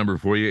a phone number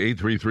for you,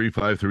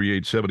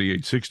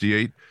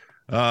 833-538-7868.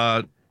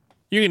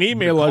 You can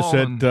email us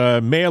at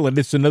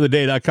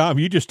mail@itsanotherday.com.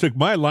 You just took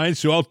my line,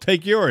 so I'll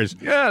take yours.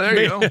 Yeah,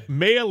 there you go.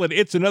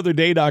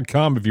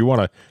 Mail@itsanotherday.com if you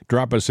want to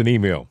drop us an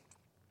email.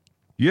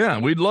 Yeah,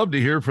 we'd love to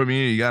hear from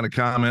you. You got a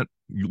comment,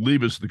 you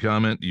leave us the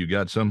comment. You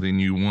got something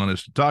you want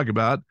us to talk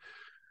about,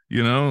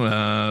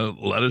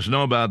 let us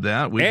know about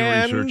that. We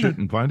can research it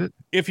and find it.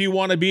 If you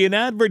want to be an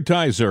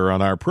advertiser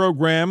on our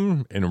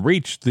program and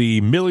reach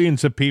the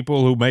millions of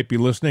people who might be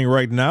listening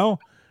right now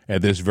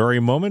at this very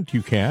moment,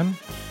 you can.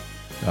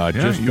 You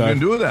can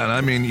do that. I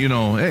mean,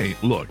 hey,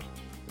 look,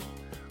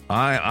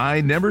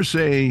 I never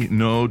say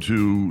no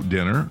to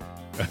dinner.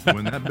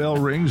 When that bell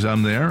rings,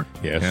 I'm there.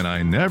 Yes. And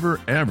I never,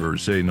 ever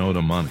say no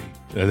to money.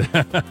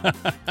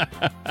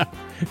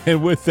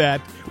 And with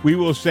that, we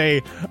will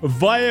say,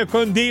 Vaya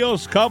con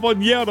Dios,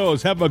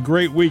 caballeros. Have a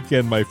great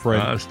weekend, my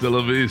friend. Hasta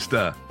la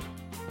vista.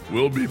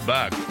 We'll be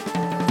back.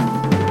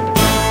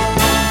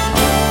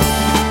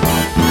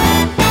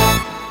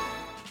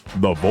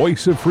 The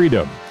Voice of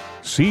Freedom,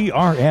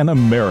 CRN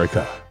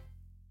America.